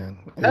exposed, man.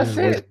 That's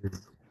it.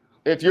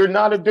 If you're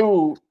not a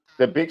dude,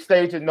 the big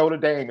stage at Notre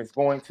Dame is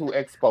going to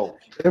expose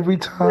you. Every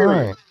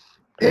time.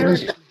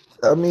 Period.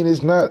 And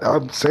it's not,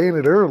 I'm saying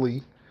it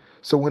early.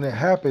 So when it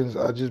happens,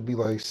 I'll just be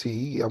like,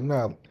 see,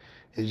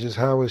 it's just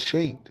how it's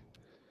shaped.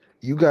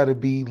 You got to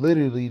be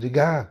literally the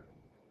guy.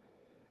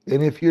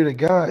 And if you're the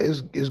guy,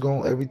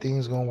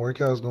 everything's going to work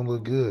out. It's going to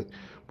look good.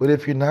 But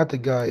if you're not the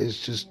guy, it's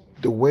just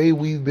the way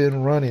we've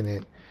been running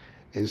it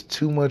is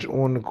too much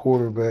on the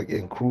quarterback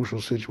in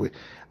crucial situations.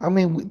 I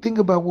mean, think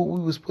about what we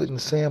was putting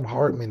Sam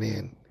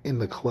Hartman in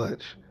the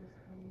clutch.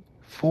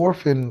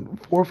 Fourth and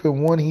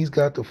 1, he's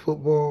got the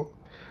football.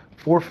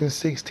 4th and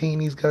 16,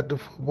 he's got the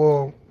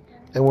football.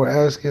 And we're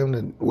asking him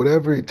to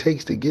whatever it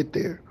takes to get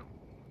there.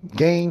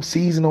 Game,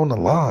 season on the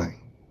line.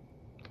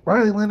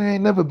 Riley Leonard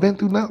ain't never been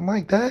through nothing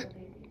like that.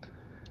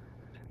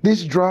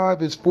 This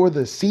drive is for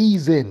the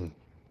season.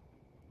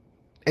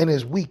 And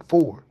it's week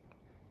 4.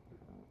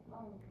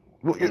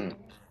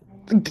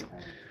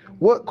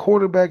 What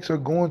quarterbacks are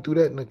going through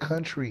that in the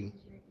country?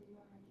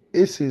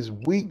 This is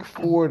week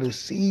 4 of the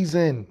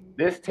season.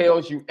 This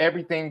tells you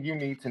everything you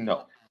need to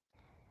know.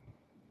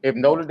 If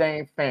Notre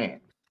Dame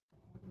fans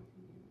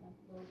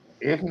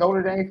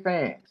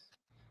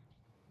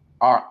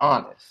are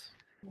honest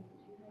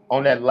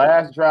on that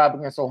last drive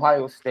against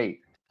Ohio State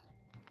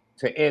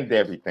to end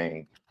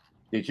everything,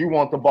 did you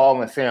want the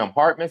ball in Sam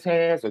Hartman's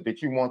hands or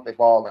did you want the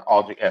ball in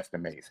Audrey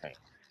Estime's hands?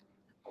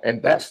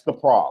 And that's the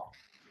problem.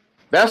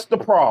 That's the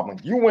problem.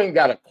 You ain't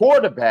got a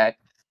quarterback,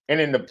 and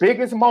in the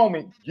biggest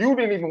moment, you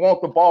didn't even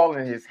want the ball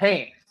in his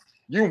hands.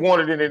 You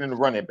wanted it in the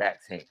running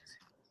back's hands.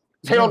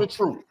 Tell the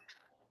truth.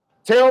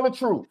 Tell the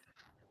truth.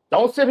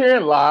 Don't sit here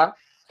and lie.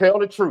 Tell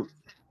the truth.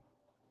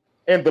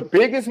 In the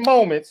biggest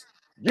moments,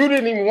 you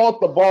didn't even want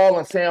the ball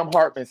in Sam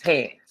Hartman's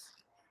hands,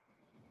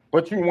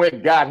 but you went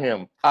and got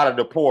him out of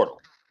the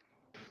portal.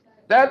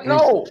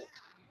 No.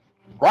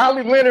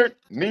 Riley Leonard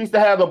needs to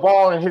have the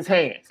ball in his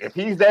hands. If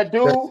he's that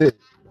dude,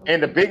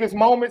 in the biggest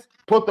moments,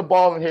 put the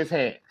ball in his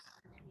hands.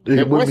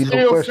 If we're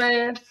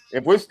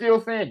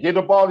still saying get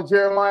the ball to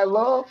Jeremiah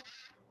Love,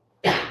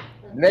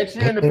 next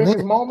year in the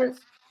biggest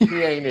moments,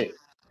 he ain't it.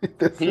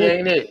 He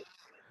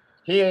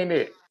ain't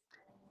it.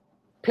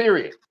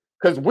 Period.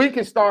 Because we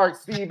can start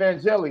Steve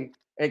Angeli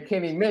and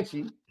Kenny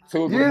Minchie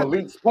to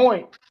Malik's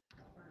point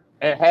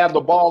and have the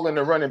ball in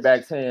the running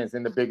back's hands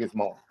in the biggest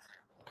moments.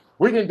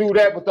 We can do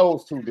that with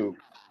those two dudes.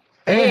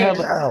 And have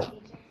it out.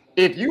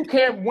 If you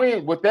can't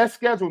win with that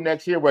schedule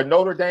next year where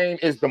Notre Dame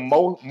is the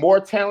more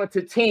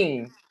talented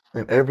team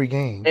in every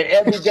game,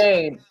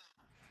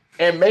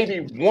 and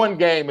maybe one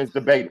game is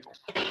debatable.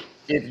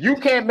 If you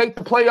can't make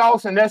the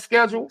playoffs in that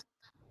schedule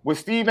with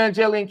Steve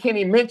Angeli and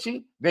Kenny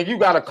Minchie, then you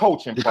got a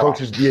coaching problem.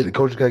 The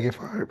coaches got to get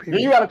fired. Period.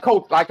 Then you got a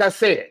coach. Like I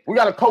said, we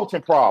got a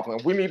coaching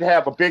problem. We need to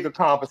have a bigger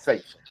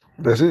conversation.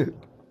 That's it.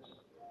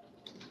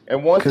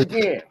 And once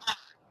again,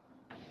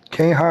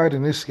 can't hide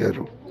in this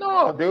schedule.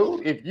 No,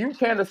 dude. If you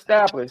can't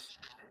establish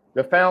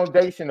the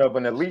foundation of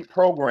an elite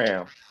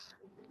program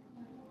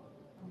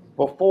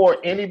before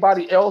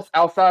anybody else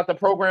outside the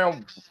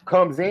program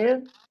comes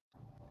in,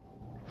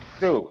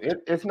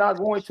 dude, it's not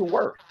going to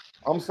work.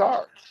 I'm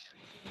sorry.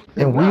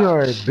 And we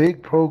are a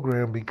big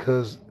program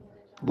because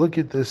look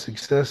at the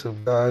success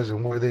of guys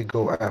and where they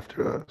go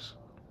after us.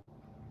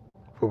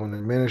 From an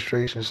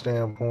administration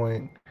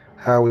standpoint,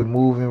 how we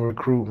move in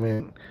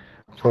recruitment,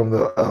 from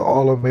the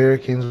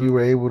All-Americans we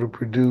were able to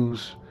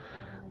produce,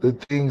 the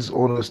things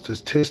on a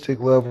statistic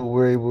level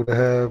we're able to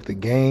have, the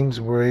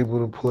games we're able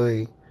to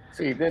play.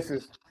 See, this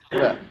is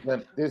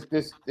let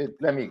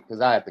me,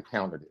 because I have to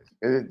counter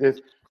this.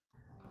 This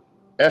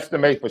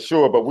estimate for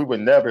sure, but we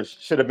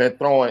should have been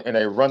throwing in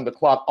a run the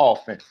clock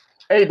offense.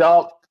 Hey,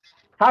 dog,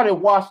 how did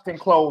Washington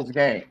close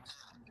games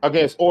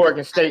against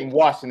Oregon State and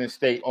Washington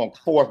State on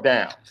fourth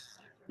down?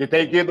 Did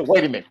they give the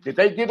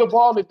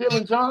ball to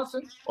Dylan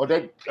Johnson, or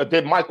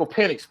did Michael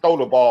Penix throw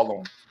the ball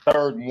on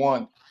 3rd and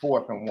 1,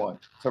 4th and 1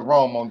 to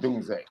Rome on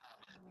Dunze?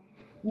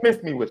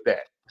 Missed me with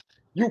that.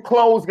 You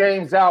close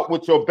games out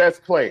with your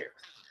best players.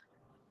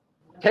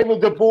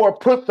 Caleb DeBoer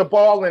put the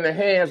ball in the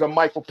hands of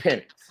Michael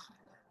Penix.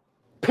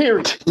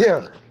 Period.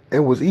 Yeah, it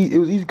was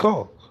easy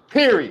call.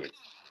 Period.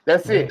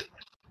 That's it.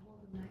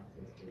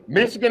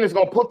 Michigan is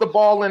going to put the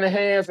ball in the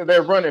hands of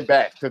their running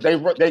backs because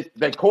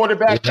they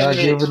quarterback. They're not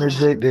giving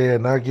it. They're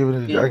not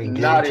giving it. I can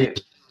guarantee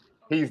it.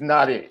 He's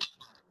not it.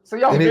 So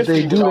y'all miss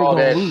me with all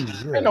that.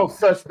 Ain't no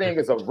such thing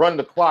as a run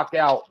the clock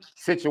out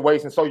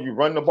situation. So you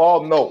run the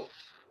ball. No,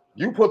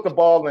 you put the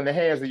ball in the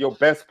hands of your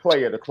best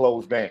player to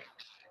close game.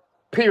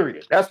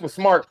 Period. That's what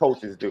smart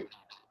coaches do.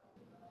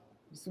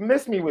 Just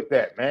miss me with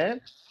that,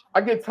 man. I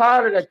get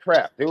tired of that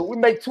crap, dude. We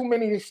make too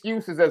many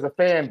excuses as a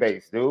fan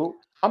base, dude.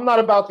 I'm not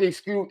about to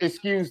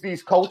excuse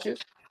these coaches.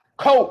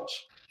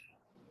 Coach.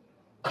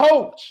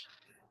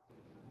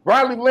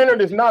 Riley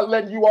Leonard is not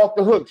letting you off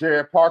the hook,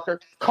 Jared Parker.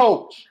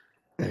 Coach.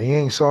 And he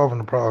ain't solving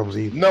the problems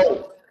either.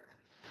 No.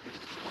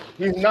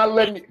 He's not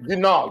letting you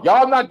know.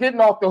 Y'all not getting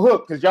off the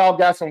hook because y'all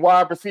got some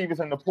wide receivers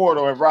in the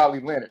portal and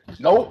Riley Leonard.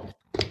 Nope.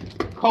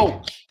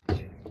 Coach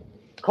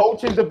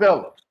and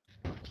develop.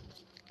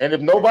 And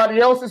if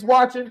nobody else is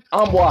watching,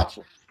 I'm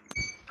watching.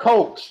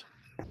 Coach.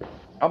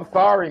 I'm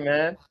sorry,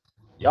 man.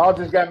 Y'all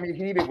just got me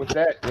heated with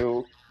that,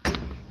 dude.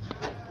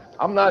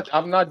 I'm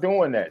not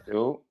doing that,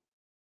 dude.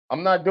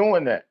 I'm not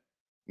doing that.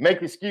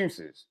 Make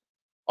excuses.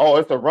 Oh,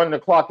 it's a run the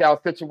clock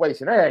out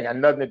situation. That ain't got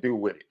nothing to do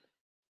with it.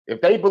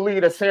 If they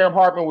believe that Sam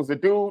Hartman was a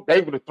dude,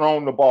 they would have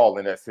thrown the ball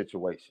in that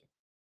situation.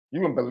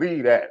 You can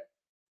believe that.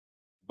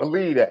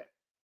 Believe that.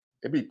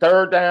 It'd be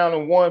 3rd down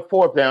and 1,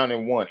 4th down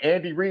and 1.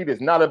 Andy Reid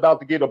is not about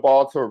to get a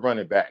ball to a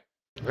running back.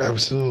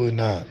 Absolutely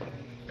not.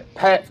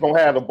 Pat's going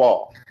to have the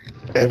ball.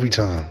 Every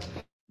time.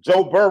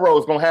 Joe Burrow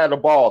is going to have the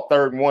ball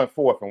 3rd and 1,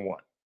 4th and 1.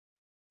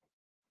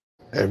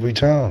 Every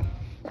time.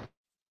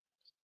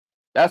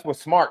 That's what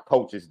smart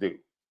coaches do.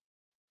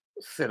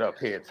 Sit up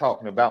here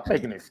talking about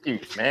making an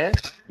excuse, man.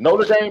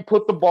 Notre Dame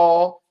put the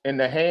ball in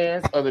the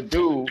hands of the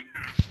dude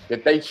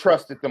that they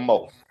trusted the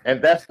most.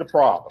 And that's the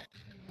problem.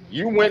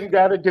 You went and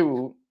got a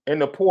dude in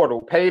the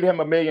portal, paid him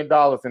 $1 million,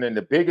 and in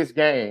the biggest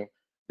game,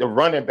 the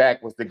running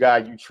back was the guy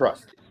you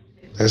trusted.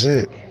 That's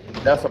it.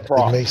 That's a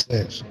problem. It makes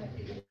sense.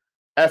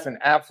 That's an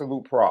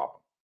absolute problem.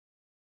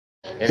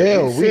 And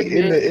hell,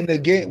 in the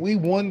game, we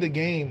won the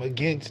game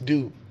against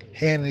Duke,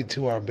 handing it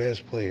to our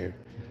best player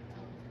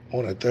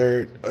on a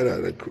third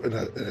in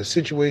a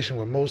situation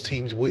where most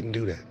teams wouldn't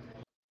do that.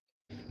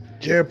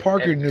 Jared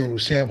Parker knew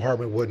Sam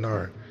Hartman wasn't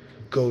our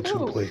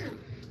go-to player.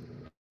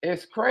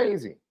 It's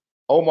crazy.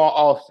 Omar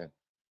Austin.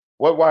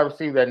 what wide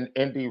receiver that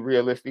Indy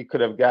realistically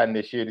could have gotten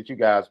this year that you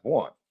guys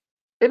won?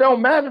 It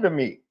don't matter to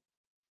me.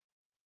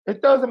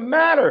 It doesn't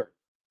matter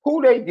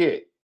who they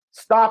get.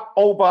 Stop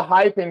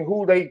overhyping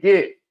who they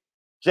get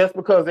just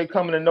because they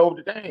come to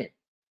Notre Dame.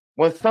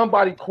 When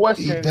somebody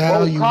questions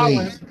Bo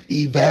Collins,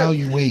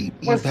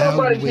 when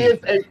somebody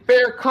gives a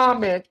fair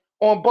comment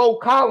on Bo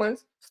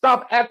Collins,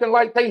 stop acting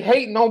like they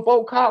hating on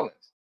Bo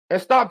Collins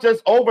and stop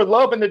just over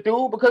loving the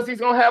dude because he's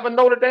going to have a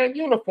Notre Dame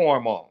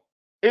uniform on.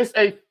 It's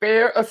a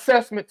fair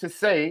assessment to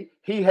say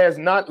he has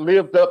not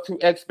lived up to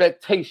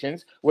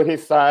expectations with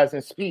his size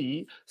and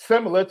speed,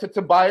 similar to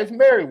Tobias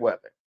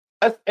Merriweather.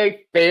 That's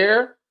a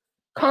fair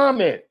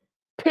comment,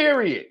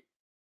 period.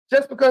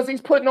 Just because he's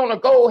putting on a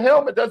gold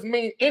helmet doesn't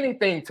mean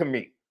anything to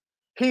me.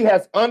 He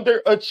has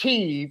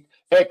underachieved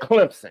at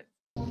Clemson.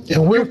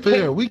 And we're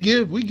fair. We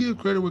give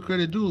credit where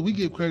credit due. We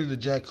give credit to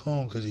Jack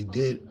Cohn because he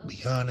did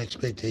beyond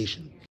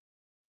expectation.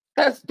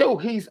 That's due.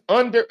 He's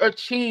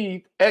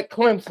underachieved at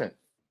Clemson.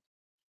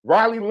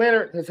 Riley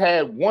Leonard has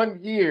had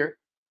 1 year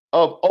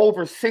of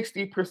over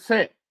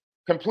 60%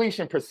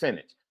 completion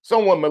percentage.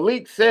 So when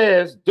Malik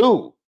says,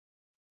 dude,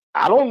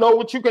 I don't know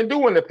what you can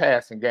do in the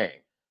passing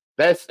game,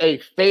 that's a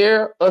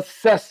fair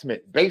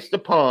assessment based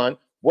upon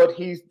what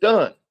he's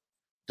done.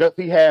 Does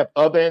he have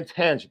other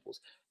intangibles?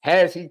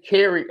 Has he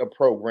carried a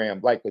program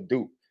like a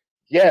Duke?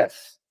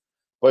 Yes,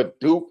 but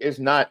Duke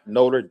is not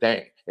Notre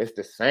Dame. It's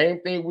the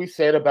same thing we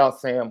said about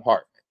Sam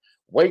Hartman.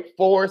 Wake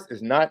Forest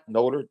is not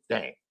Notre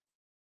Dame.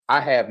 I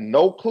have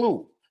no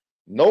clue.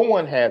 No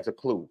one has a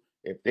clue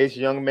if this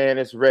young man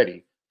is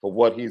ready for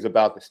what he's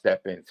about to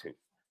step into.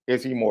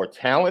 Is he more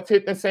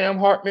talented than Sam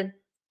Hartman?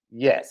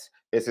 Yes.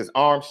 Is his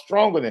arm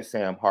stronger than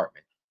Sam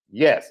Hartman?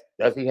 Yes.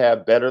 Does he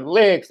have better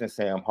legs than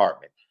Sam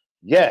Hartman?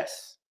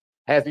 Yes.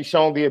 Has he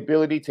shown the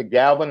ability to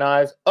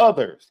galvanize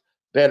others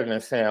better than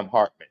Sam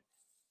Hartman?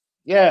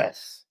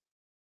 Yes.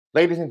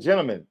 Ladies and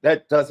gentlemen,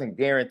 that doesn't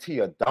guarantee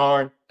a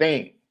darn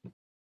thing.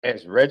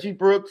 As Reggie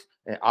Brooks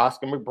and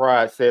Oscar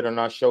McBride said on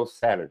our show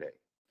Saturday,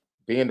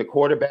 being the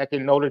quarterback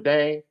in Notre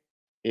Dame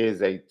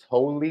is a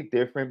totally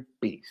different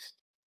beast.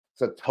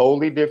 It's a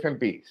totally different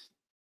beast.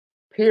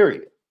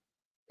 Period.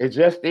 It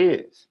just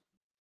is.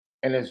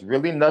 And there's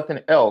really nothing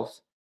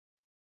else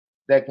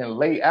that can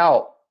lay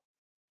out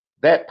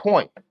that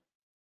point.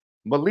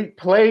 Malik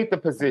played the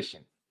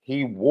position.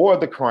 He wore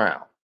the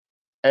crown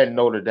at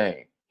Notre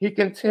Dame. He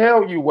can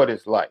tell you what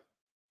it's like.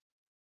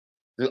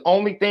 The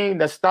only thing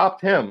that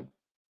stopped him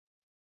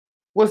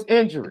was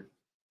injury,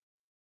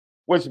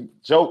 which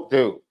joke,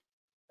 dude.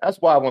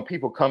 That's why when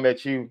people come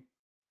at you,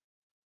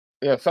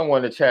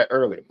 someone in the chat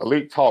earlier,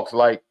 Malik talks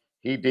like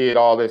he did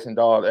all this and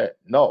all that.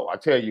 No, I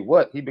tell you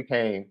what, he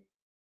became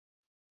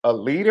a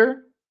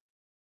leader,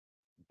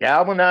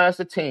 galvanized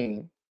the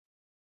team,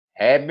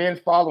 had men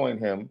following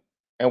him,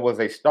 and was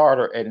a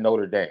starter at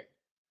Notre Dame,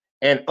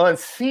 and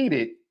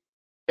unseated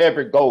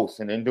Everett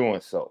Golson in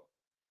doing so.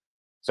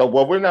 So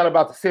what we're not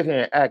about to sit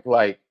here and act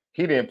like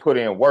he didn't put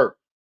in work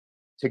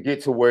to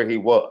get to where he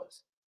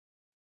was.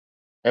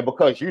 And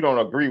because you don't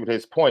agree with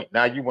his point,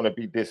 now you want to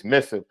be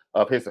dismissive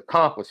of his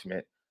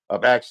accomplishment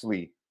of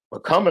actually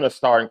becoming a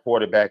starting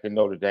quarterback in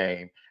Notre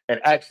Dame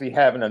and actually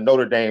having a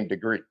Notre Dame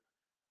degree.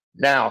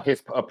 Now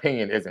his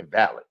opinion isn't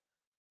valid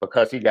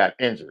because he got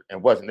injured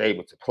and wasn't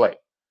able to play.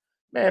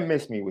 Man,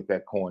 miss me with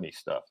that corny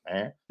stuff,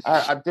 man.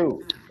 I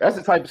do. That's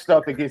the type of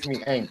stuff that gets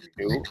me angry,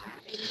 dude.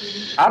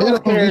 I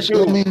don't care,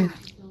 dude.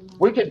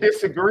 We can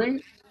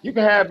disagree. You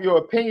can have your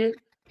opinion.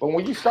 But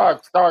when you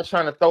start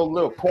trying to throw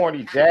little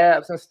corny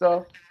jabs and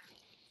stuff,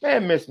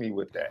 man, miss me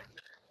with that.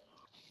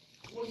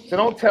 So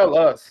don't tell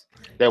us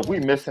that we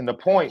missing the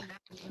point.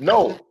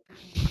 No,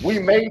 we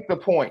made the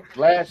point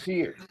last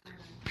year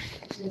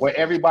when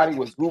everybody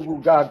was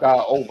goo-goo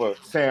gaga over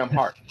Sam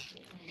Hartman.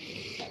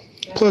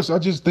 Plus, I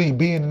just think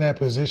being in that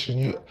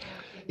position,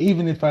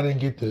 even if I didn't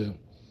get the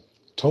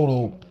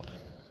total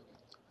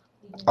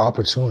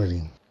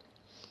opportunity,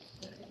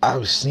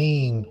 I've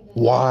seen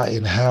why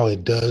and how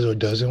it does or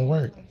doesn't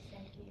work.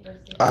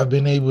 I've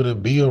been able to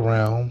be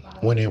around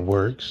when it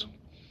works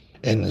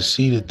and to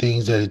see the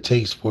things that it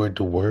takes for it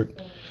to work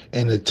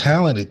and the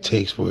talent it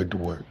takes for it to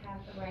work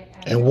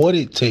and what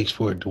it takes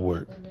for it to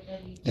work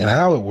and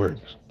how it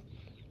works.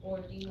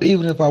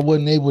 Even if I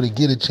wasn't able to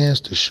get a chance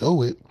to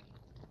show it,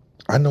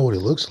 I know what it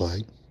looks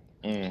like.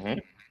 Mm-hmm.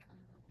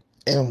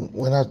 And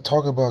when I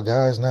talk about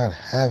guys not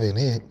having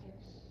it,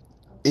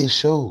 it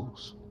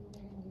shows.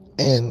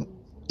 And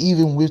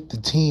even with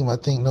the team, I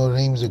think Notre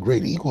Dame is a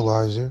great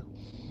equalizer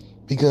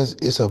because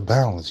it's a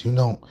balance. You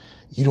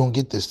don't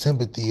get the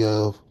sympathy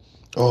of,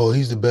 oh,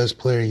 he's the best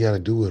player, you got to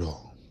do it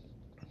all.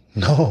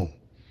 No.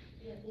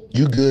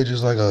 You good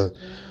just like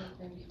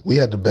we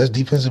had the best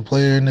defensive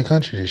player in the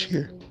country this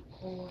year.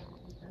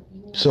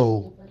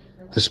 So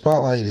the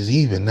spotlight is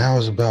even. Now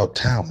it's about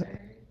talent.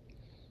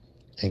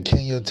 And can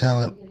your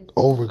talent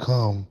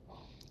overcome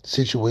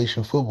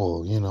situation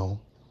football,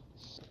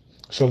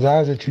 So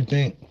guys that you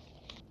think,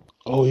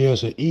 oh yeah,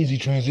 it's an easy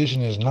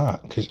transition, is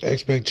not, because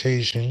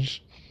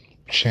expectations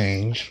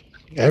change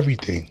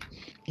everything.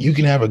 You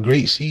can have a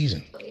great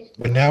season.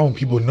 But now when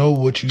people know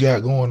what you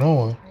got going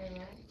on,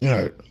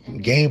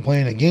 game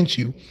plan against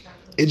you,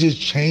 it just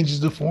changes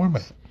the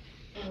format.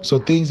 So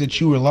things that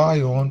you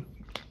rely on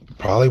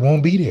probably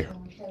won't be there.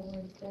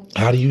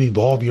 How do you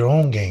evolve your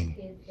own game?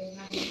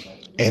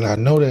 And I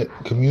know that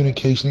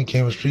communication and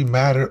chemistry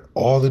matter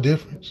all the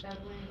difference.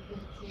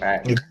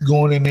 Right. If you're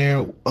going in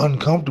there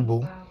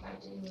uncomfortable,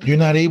 you're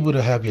not able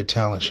to have your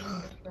talent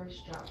shine.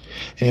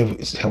 And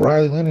if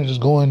Riley Leonard is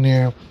going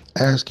there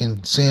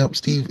asking Sam,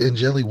 Steve, and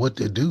Jelly what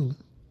to do,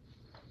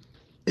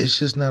 it's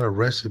just not a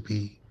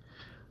recipe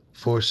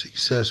for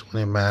success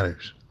when it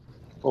matters.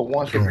 But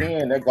once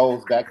again, that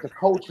goes back to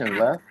coaching,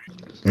 Left.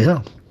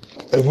 Yeah.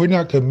 If we're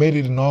not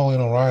committed and all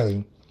in on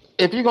Riley,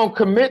 If you're gonna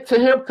commit to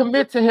him,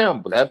 commit to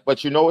him.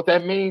 But you know what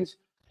that means?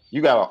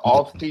 You got an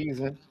off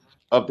season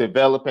of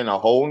developing a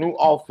whole new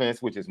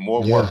offense, which is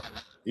more work.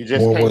 You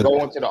just can't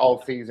go into the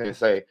off season and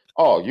say,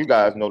 "Oh, you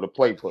guys know the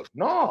playbook."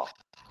 No,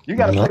 you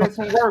got to put in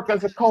some work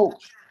as a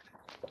coach.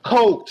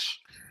 Coach,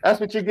 that's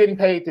what you're getting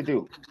paid to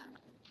do.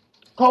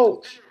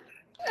 Coach,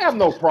 I have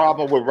no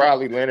problem with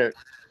Riley Leonard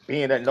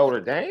being at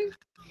Notre Dame,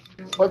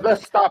 but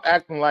let's stop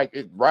acting like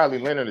Riley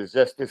Leonard is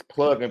just this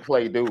plug and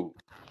play dude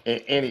in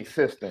any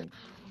system.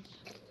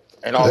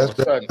 And all of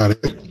a sudden,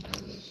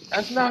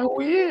 that's not who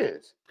he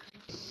is.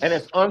 And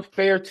it's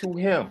unfair to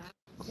him.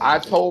 I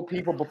told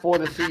people before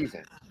the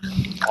season,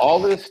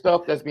 all of this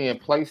stuff that's being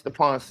placed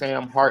upon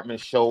Sam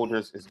Hartman's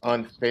shoulders is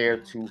unfair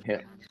to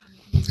him.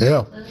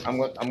 Yeah. I'm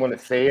going to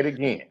say it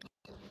again.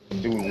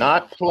 Do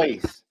not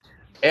place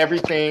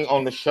everything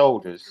on the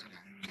shoulders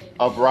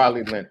of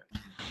Riley Leonard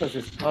because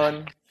it's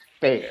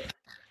unfair.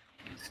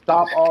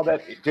 Stop all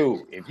that.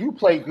 Dude, if you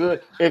play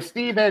good, if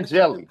Steve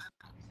Angeli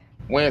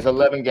wins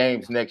 11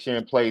 games next year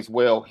and plays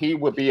well, he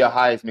would be a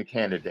Heisman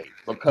candidate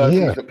because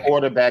he's the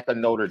quarterback of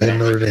Notre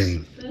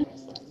Dame.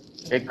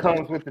 It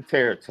comes with the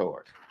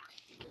territory.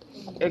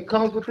 It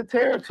comes with the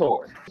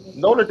territory.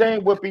 Notre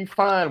Dame would be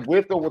fine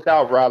with or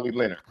without Riley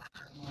Leonard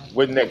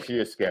with next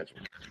year's schedule.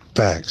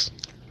 Facts.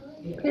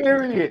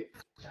 Period.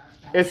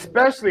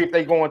 Especially if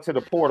they go into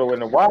the portal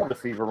in the wide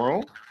receiver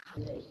room.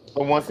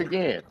 But once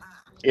again,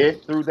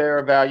 if through their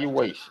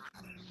evaluation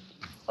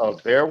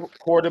of their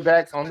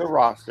quarterbacks on the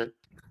roster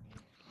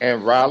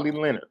and Riley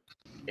Leonard,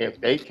 if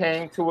they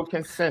came to a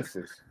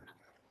consensus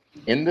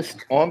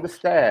on the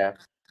staff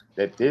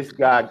that this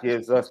guy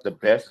gives us the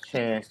best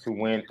chance to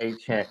win a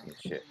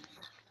championship.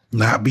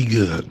 Not be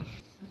good.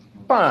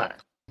 Fine.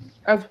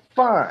 That's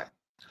fine.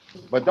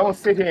 But don't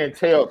sit here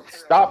and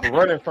stop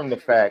running from the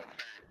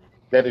fact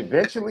that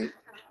eventually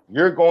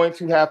you're going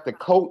to have to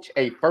coach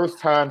a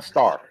first-time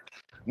starter.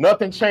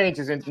 Nothing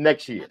changes in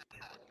next year.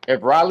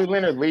 If Riley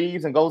Leonard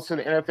leaves and goes to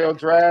the NFL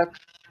draft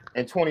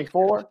in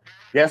 24,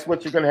 guess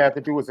what you're going to have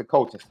to do as a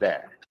coaching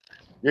staff?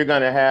 You're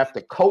going to have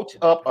to coach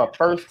up a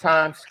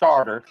first-time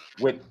starter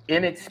with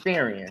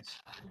inexperience,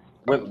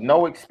 with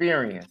no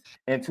experience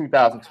in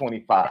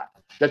 2025.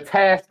 The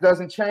task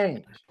doesn't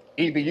change.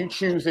 Either you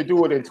choose to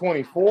do it in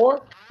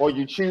 24 or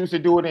you choose to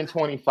do it in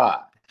 25.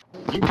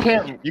 You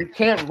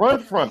can't run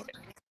from it.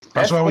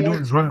 That's all we're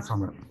doing is running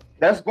from it.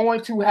 That's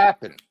going to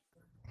happen.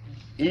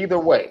 Either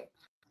way.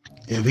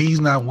 If he's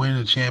not winning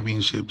a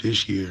championship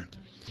this year,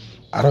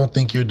 I don't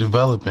think you're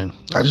developing.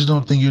 I just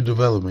don't think you're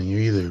developing.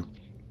 You're either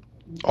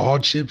all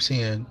chips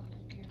in,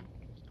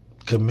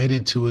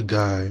 committed to a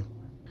guy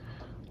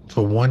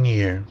for 1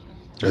 year,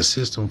 a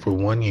system for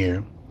 1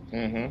 year,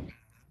 and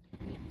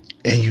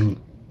you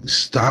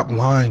stop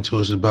lying to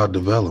us about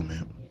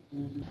development.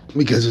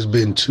 Because it's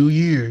been 2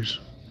 years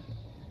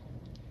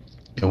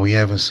and we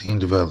haven't seen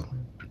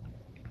development.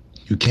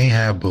 You can't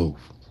have both.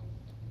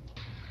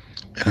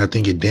 And I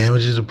think it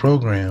damages the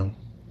program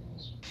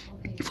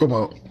from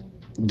a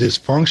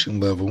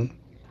dysfunction level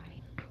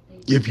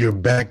if you're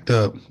backed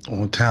up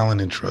on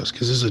talent and trust,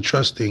 because it's a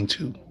trust thing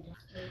too.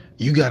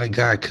 You got a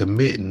guy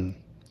committing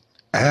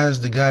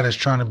as the guy that's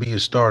trying to be a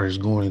starter is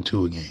going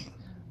into a game.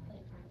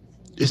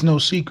 It's no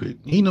secret.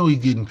 He know he's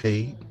getting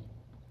paid.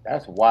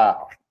 That's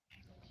wild.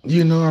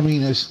 You know, I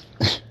mean, it's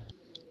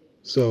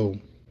so.